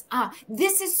happens.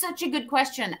 This is such a good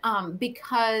question,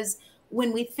 because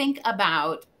when we think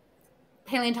about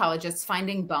paleontologists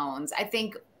finding bones, I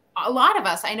think a lot of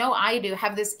us, I know I do,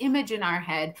 have this image in our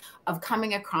head of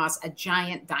coming across a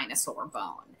giant dinosaur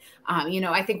bone. You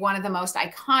know, I think one of the most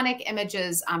iconic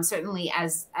images, certainly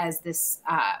as this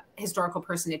historical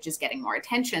personage is getting more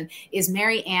attention, is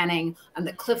Mary Anning on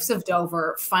the cliffs of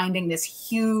Dover finding this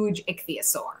huge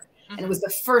ichthyosaur. And it was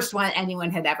the first one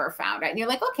anyone had ever found, right? And you're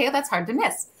like, okay, that's hard to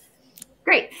miss.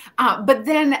 Great. But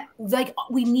then, like,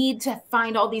 we need to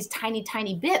find all these tiny,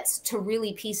 tiny bits to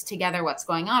really piece together what's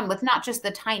going on with not just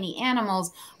the tiny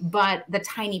animals, but the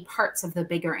tiny parts of the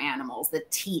bigger animals, the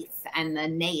teeth and the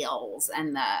nails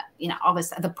and the, you know, all this,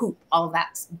 the poop, all of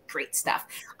that great stuff.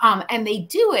 And they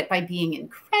do it by being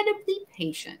incredibly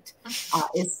patient,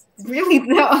 is really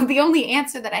the only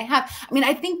answer that I have. I mean,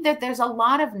 I think that there's a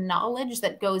lot of knowledge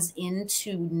that goes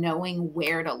into knowing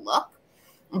where to look,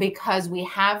 because we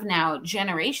have now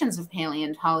generations of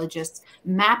paleontologists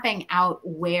mapping out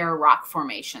where rock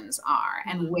formations are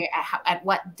and where, at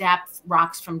what depth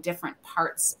rocks from different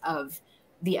parts of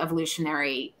the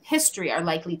evolutionary history are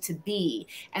likely to be.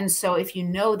 And so if you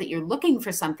know that you're looking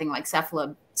for something like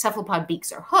cephalopod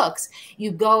beaks or hooks,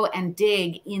 you go and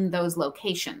dig in those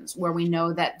locations where we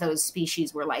know that those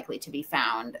species were likely to be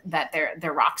found, that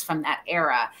they're rocks from that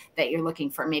era that you're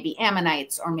looking for, maybe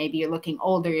ammonites, or maybe you're looking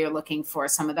older, you're looking for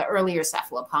some of the earlier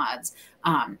cephalopods.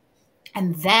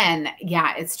 And then,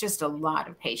 yeah, it's just a lot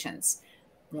of patience,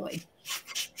 really.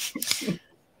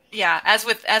 Yeah, as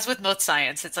with most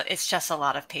science, it's just a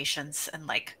lot of patience and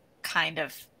like kind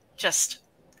of just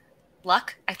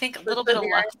luck. I think a little bit of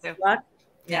luck Perseverance, too. luck.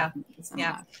 Yeah.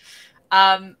 Yeah.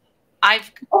 Um,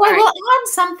 I've Oh, I all will right. add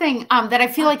something that I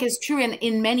feel like is true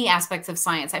in many aspects of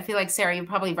science. I feel like, Sarah, you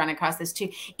probably run across this too,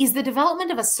 is the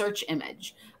development of a search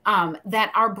image.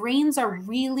 That our brains are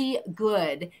really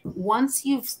good once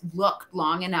you've looked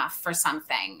long enough for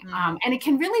something. And it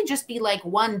can really just be like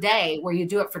one day where you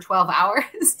do it for 12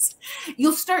 hours.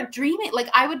 You'll start dreaming. Like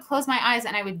I would close my eyes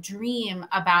and I would dream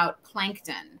about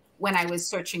plankton when I was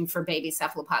searching for baby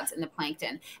cephalopods in the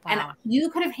plankton. Wow. And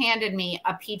you could have handed me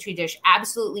a petri dish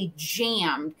absolutely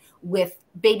jammed with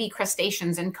baby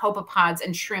crustaceans and copepods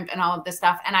and shrimp and all of this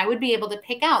stuff. And I would be able to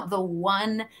pick out the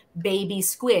one baby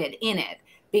squid in it,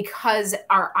 because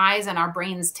our eyes and our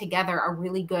brains together are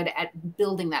really good at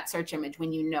building that search image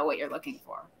when you know what you're looking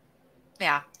for.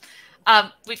 Yeah.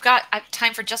 We've got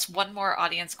time for just one more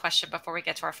audience question before we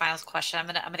get to our final question. I'm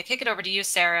gonna kick it over to you,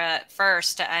 Sarah,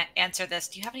 first to answer this.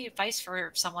 Do you have any advice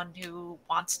for someone who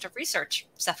wants to research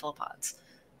cephalopods?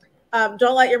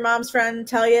 Don't let your mom's friend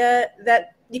tell you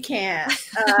that you can't.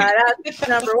 That's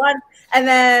number one. And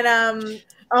then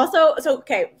also,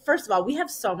 okay, first of all, we have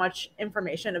so much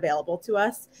information available to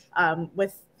us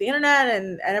with the internet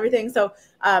and everything. So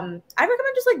I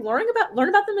recommend just like learn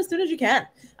about them as soon as you can.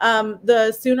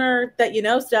 The sooner that you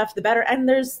know stuff, the better. And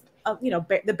there's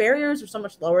the barriers are so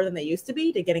much lower than they used to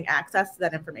be to getting access to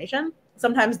that information.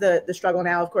 Sometimes the struggle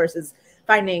now, of course, is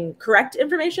finding correct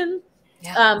information.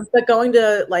 Yeah. But going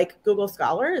to like Google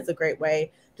Scholar is a great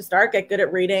way to start. Get good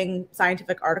at reading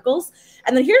scientific articles.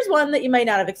 And then here's one that you might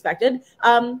not have expected.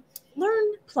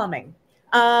 Learn plumbing.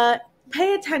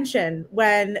 Pay attention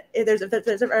when if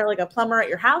there's like a plumber at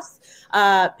your house.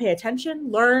 Pay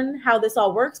attention. Learn how this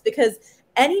all works, because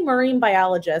any marine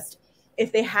biologist,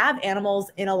 if they have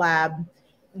animals in a lab,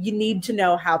 you need to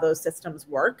know how those systems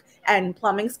work. And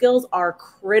plumbing skills are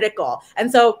critical. And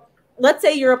so let's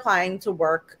say you're applying to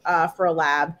work for a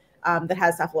lab that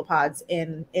has cephalopods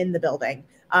in the building.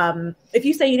 If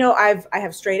you say, I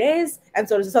have straight A's, and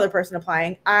so does this other person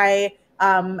applying. I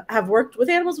have worked with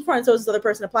animals before, and so does this other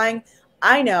person applying.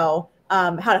 I know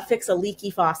how to fix a leaky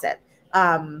faucet.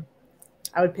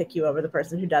 I would pick you over the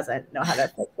person who doesn't know how to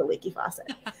fix a leaky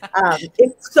faucet.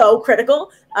 It's so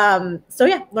critical. So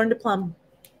yeah, learn to plumb.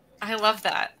 I love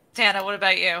that. Danna, what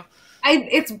about you?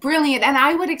 It's brilliant. And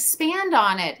I would expand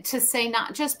on it to say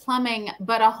not just plumbing,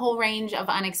 but a whole range of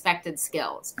unexpected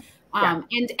skills.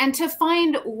 And to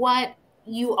find what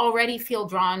you already feel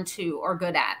drawn to or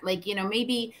good at. Like,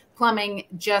 maybe plumbing,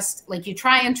 just like you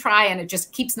try and it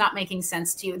just keeps not making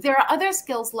sense to you. There are other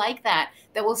skills like that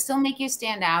will still make you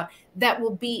stand out, that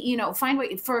will be, find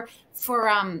what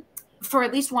for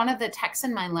at least one of the techs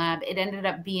in my lab, it ended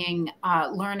up being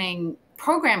learning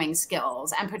programming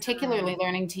skills, and particularly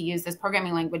learning to use this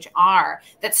programming language R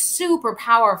that's super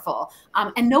powerful.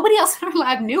 And nobody else in our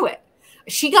lab knew it.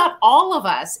 She got all of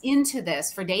us into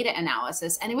this for data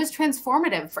analysis, and it was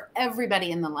transformative for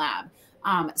everybody in the lab.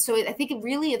 So I think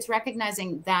it's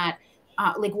recognizing that,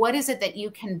 like, what is it that you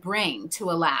can bring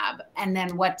to a lab, and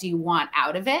then what do you want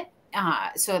out of it?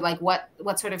 So like what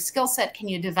sort of skill set can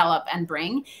you develop and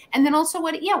bring? And then also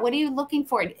what are you looking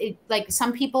for? Like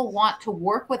some people want to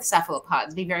work with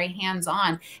cephalopods, be very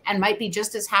hands-on, and might be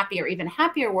just as happy or even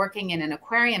happier working in an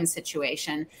aquarium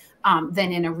situation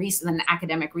than in an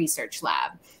academic research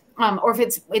lab. Or if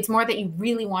it's more that you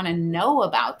really want to know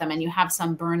about them and you have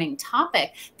some burning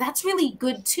topic, that's really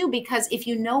good too, because if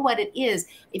you know what it is,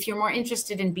 if you're more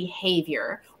interested in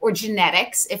behavior or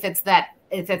genetics, if it's that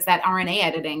RNA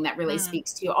editing that really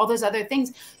speaks to you, all those other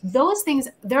things,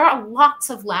 there are lots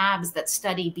of labs that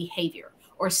study behavior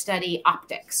or study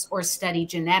optics or study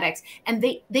genetics, and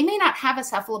they may not have a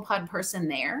cephalopod person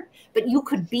there, but you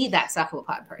could be that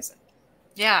cephalopod person.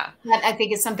 Yeah. That I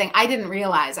think is something I didn't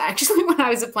realize actually when I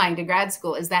was applying to grad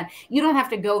school, is that you don't have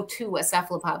to go to a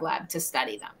cephalopod lab to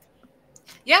study them.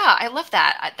 Yeah, I love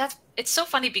that. It's so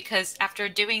funny because after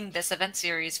doing this event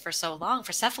series for so long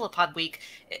for Cephalopod Week,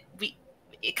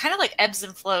 it kind of like ebbs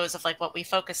and flows of like what we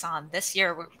focus on. This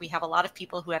year, we have a lot of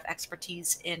people who have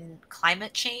expertise in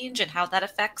climate change and how that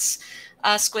affects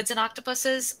squids and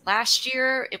octopuses. Last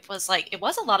year, it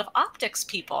was a lot of optics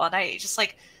people, and I just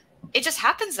like, it just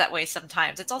happens that way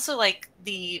sometimes. It's also like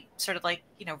the sort of like,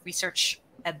 research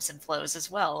ebbs and flows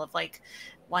as well, of like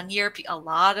one year a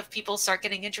lot of people start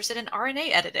getting interested in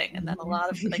RNA editing, and then a lot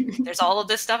of there's all of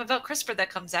this stuff about CRISPR that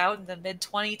comes out in the mid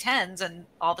 2010s, and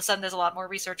all of a sudden there's a lot more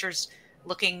researchers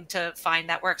looking to find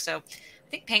that work. So I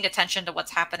think paying attention to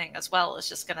what's happening as well is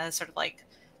just going to sort of like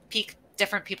pique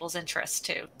different people's interests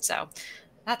too. So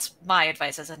That's my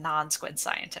advice as a non-squid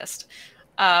scientist.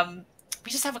 We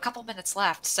just have a couple minutes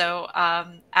left. So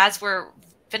as we're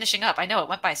finishing up, I know it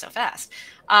went by so fast.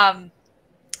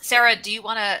 Sarah, do you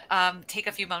want to take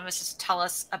a few moments to tell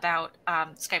us about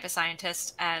Skype a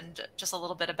Scientist and just a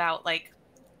little bit about, like,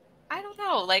 I don't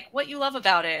know, like what you love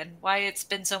about it and why it's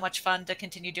been so much fun to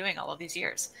continue doing all of these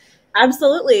years?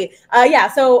 Absolutely. Yeah.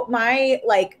 So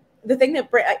the thing that,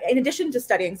 in addition to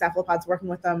studying cephalopods, working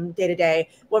with them day to day,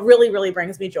 what really, really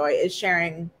brings me joy is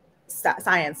sharing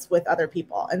science with other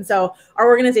people. And so our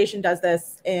organization does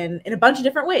this in a bunch of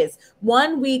different ways.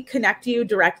 One, we connect you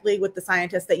directly with the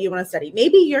scientists that you want to study.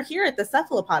 Maybe you're here at the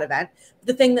cephalopod event.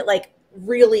 The thing that like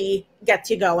really gets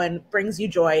you going, brings you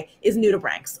joy, is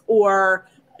nudibranchs or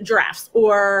giraffes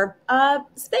or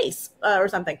space or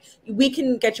something. We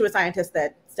can get you a scientist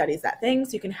that studies that thing,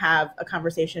 so you can have a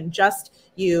conversation, just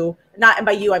you, not, and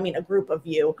by you I mean a group of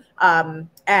you, and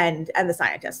the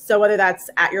scientists. So whether that's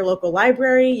at your local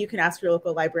library, you can ask your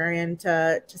local librarian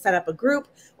to set up a group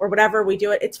or whatever. We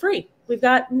do it, it's free. We've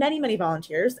got many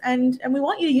volunteers, and we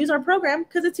want you to use our program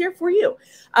because it's here for you.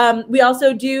 We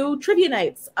also do trivia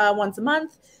nights once a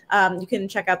month. You can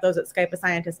check out those at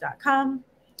skypeascientist.com.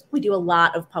 We do a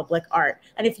lot of public art.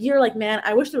 And if you're like, man,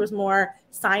 I wish there was more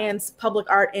science public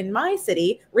art in my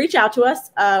city, reach out to us.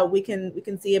 We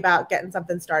can see about getting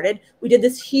something started. We did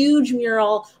this huge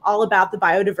mural all about the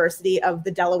biodiversity of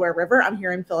the Delaware River. I'm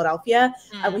here in Philadelphia.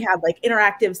 And we had like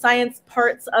interactive science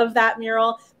parts of that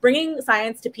mural. Bringing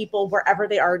science to people wherever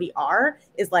they already are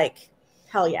is like,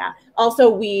 hell yeah. Also,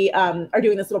 we are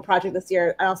doing this little project this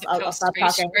year. I'll stop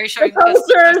talking. The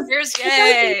posters.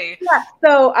 Yay. Yeah.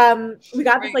 So we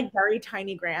got this like very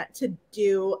tiny grant to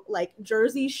do like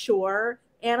Jersey Shore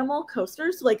animal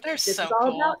coasters. So, like, this is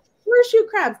all about horseshoe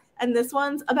crabs. And this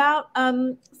one's about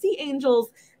sea angels.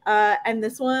 And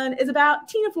this one is about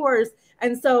ctenophores.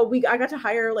 And so I got to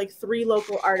hire like 3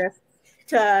 local artists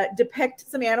to depict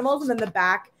some animals. And then the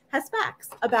back has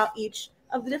facts about each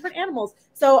of the different animals.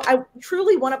 So I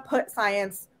truly want to put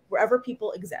science wherever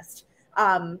people exist,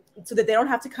 so that they don't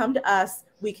have to come to us,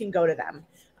 we can go to them.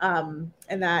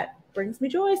 And that brings me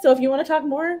joy. So if you want to talk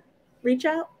more, reach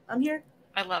out. I'm here.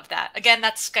 I love that. Again,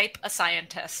 that's Skype a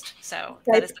Scientist. So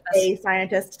that is the best.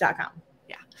 Scientist.com.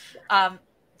 Yeah.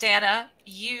 Danna,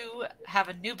 you have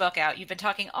a new book out. You've been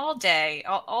talking all day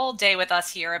with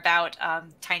us here about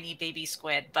tiny baby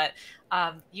squid, but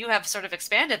you have sort of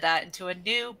expanded that into a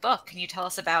new book. Can you tell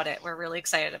us about it? We're really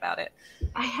excited about it.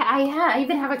 I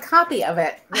even have a copy of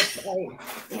it.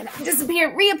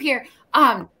 Disappear, reappear.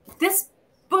 This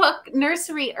book,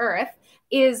 Nursery Earth,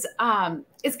 is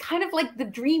kind of like the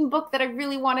dream book that I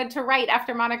really wanted to write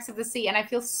after Monarchs of the Sea, and I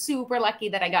feel super lucky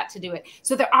that I got to do it.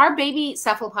 So there are baby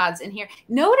cephalopods in here.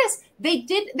 Notice I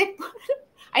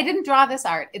didn't draw this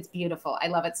art. It's beautiful. I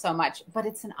love it so much, but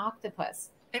it's an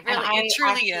octopus. It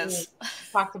truly is.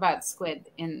 Talked about squid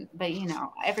but you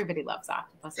know, everybody loves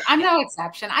octopuses. I'm no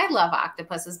exception. I love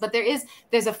octopuses, but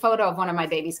there's a photo of one of my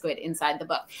baby squid inside the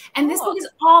book. And this book is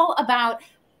all about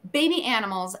baby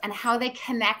animals and how they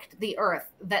connect the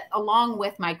earth, that along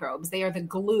with microbes, they are the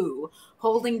glue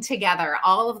holding together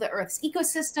all of the Earth's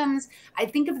ecosystems. I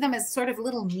think of them as sort of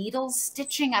little needles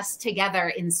stitching us together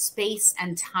in space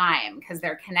and time, because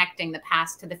they're connecting the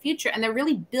past to the future, and they're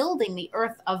really building the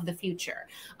Earth of the future.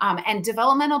 And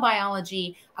developmental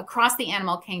biology across the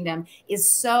animal kingdom is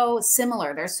so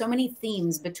similar. There's so many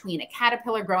themes between a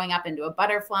caterpillar growing up into a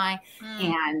butterfly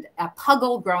and a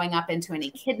puggle growing up into an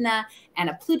echidna, and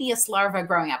a Pluteus larva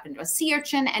growing up into a sea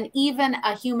urchin, and even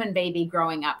a human baby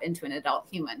growing up into an adult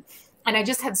human. And I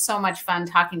just had so much fun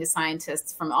talking to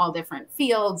scientists from all different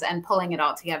fields and pulling it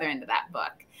all together into that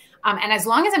book. And as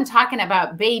long as I'm talking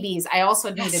about babies, I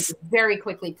also needed to very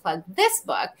quickly plug this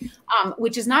book,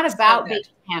 which is not about baby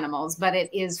animals, but it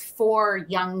is for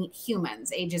young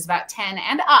humans, ages about 10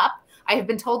 and up. I have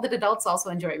been told that adults also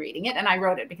enjoy reading it, and I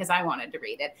wrote it because I wanted to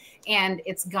read it. And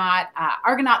it's got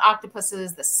Argonaut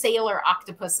octopuses, the sailor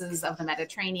octopuses of the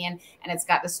Mediterranean, and it's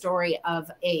got the story of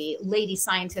a lady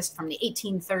scientist from the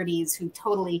 1830s who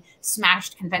totally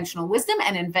smashed conventional wisdom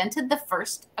and invented the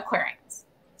first aquariums.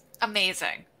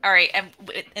 Amazing. All right. And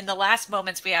in the last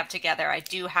moments we have together, I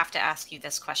do have to ask you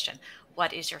this question.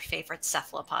 What is your favorite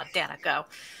cephalopod? Danna, go.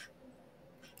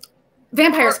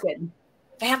 Vampire squid.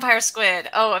 Vampire squid.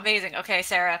 Oh, amazing. Okay,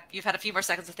 Sarah, you've had a few more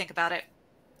seconds to think about it.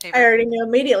 Favorite. I already knew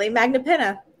immediately.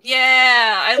 Magnapinna.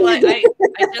 Yeah, I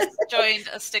just joined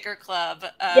a sticker club.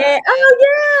 Yeah.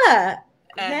 Oh, yeah.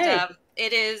 And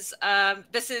it is,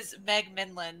 this is Meg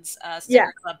Minland's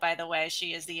sticker club, by the way.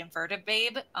 She is the Inverted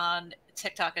Babe on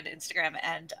TikTok and Instagram,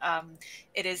 and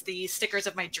it is the stickers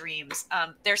of my dreams.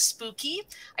 They're spooky.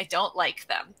 I don't like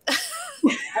them.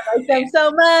 I like them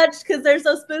so much because they're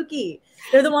so spooky.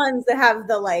 They're the ones that have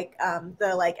the elbows.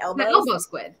 The elbow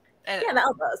squid. Yeah, the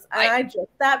elbows. And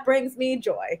that brings me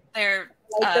joy. They're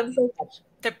I like them so much.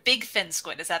 They're big fin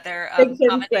squid. Is that their big fin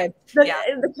common squid?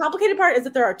 The complicated part is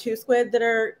that there are 2 squid that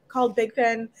are called big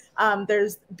fin.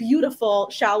 There's beautiful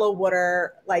shallow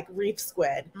water reef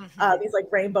squid. These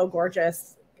rainbow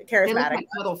gorgeous, charismatic. They look like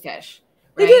cuttlefish.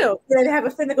 Right? They do. Yeah, they have a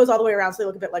fin that goes all the way around, so they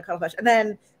look a bit like cuttlefish. And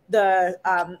then the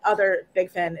other big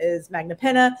fin is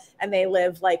Magnapinna, and they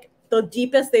live the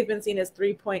deepest they've been seen is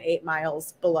 3.8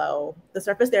 miles below the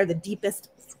surface. They're the deepest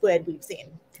squid we've seen.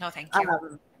 No, thank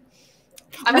you.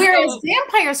 Whereas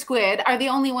vampire squid are the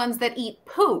only ones that eat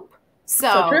poop. So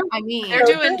I mean,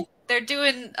 they're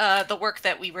doing the work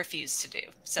that we refuse to do.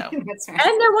 So that's right.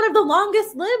 And they're one of the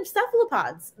longest lived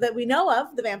cephalopods that we know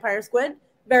of. The vampire squid,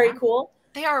 very cool.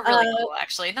 They are really cool,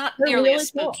 actually. Not nearly as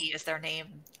spooky as their name.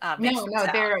 No,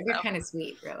 they're kind of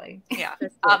sweet, really. Yeah.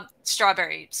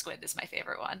 Strawberry squid is my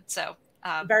favorite one. So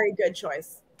very good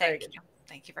choice. Thank you.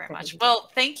 Thank you very much. Well,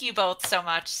 thank you both so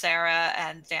much, Sarah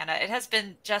and Danna. It has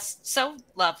been just so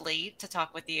lovely to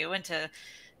talk with you and to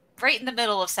right in the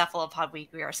middle of Cephalopod Week,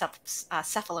 we are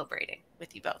cephalobrating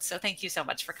with you both. So thank you so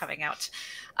much for coming out.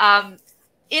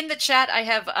 In the chat, I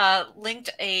have linked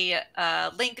a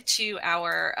link to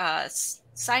our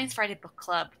Science Friday Book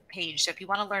Club page. So if you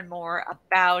want to learn more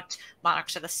about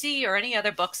Monarchs of the Sea or any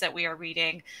other books that we are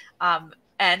reading,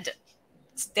 and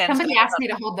somebody asked me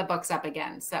to hold the books up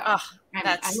again, so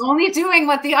I'm only doing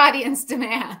what the audience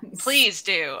demands. Please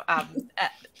do.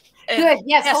 Good.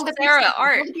 Yes, hold it. Sarah,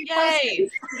 art. Yay.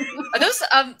 Are those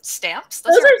stamps?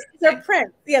 They're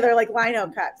prints. Yeah, they're like lino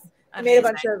cuts. I made a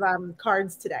bunch of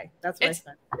cards today. That's what I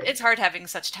spent. It's hard having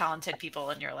such talented people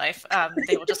in your life.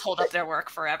 They will just hold up their work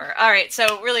forever. All right.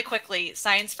 So really quickly,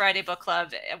 Science Friday Book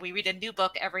Club. We read a new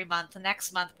book every month.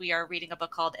 Next month, we are reading a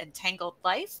book called Entangled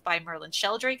Life by Merlin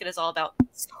Sheldrake. It is all about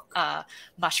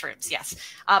mushrooms. Yes.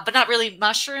 But not really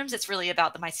mushrooms. It's really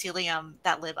about the mycelium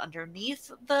that live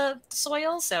underneath the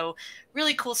soil. So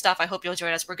really cool stuff. I hope you'll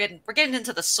join us. We're getting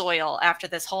into the soil after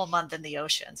this whole month in the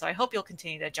ocean. So I hope you'll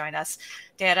continue to join us.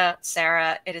 Danna,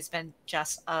 Sarah, it has been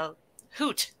just a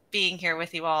hoot being here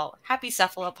with you all. Happy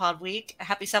Cephalopod Week.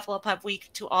 Happy Cephalopod Week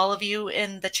to all of you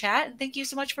in the chat. And thank you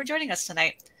so much for joining us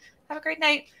tonight. Have a great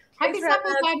night. Happy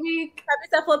Cephalopod Week. Happy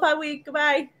Cephalopod Week.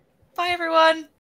 Goodbye. Bye, everyone.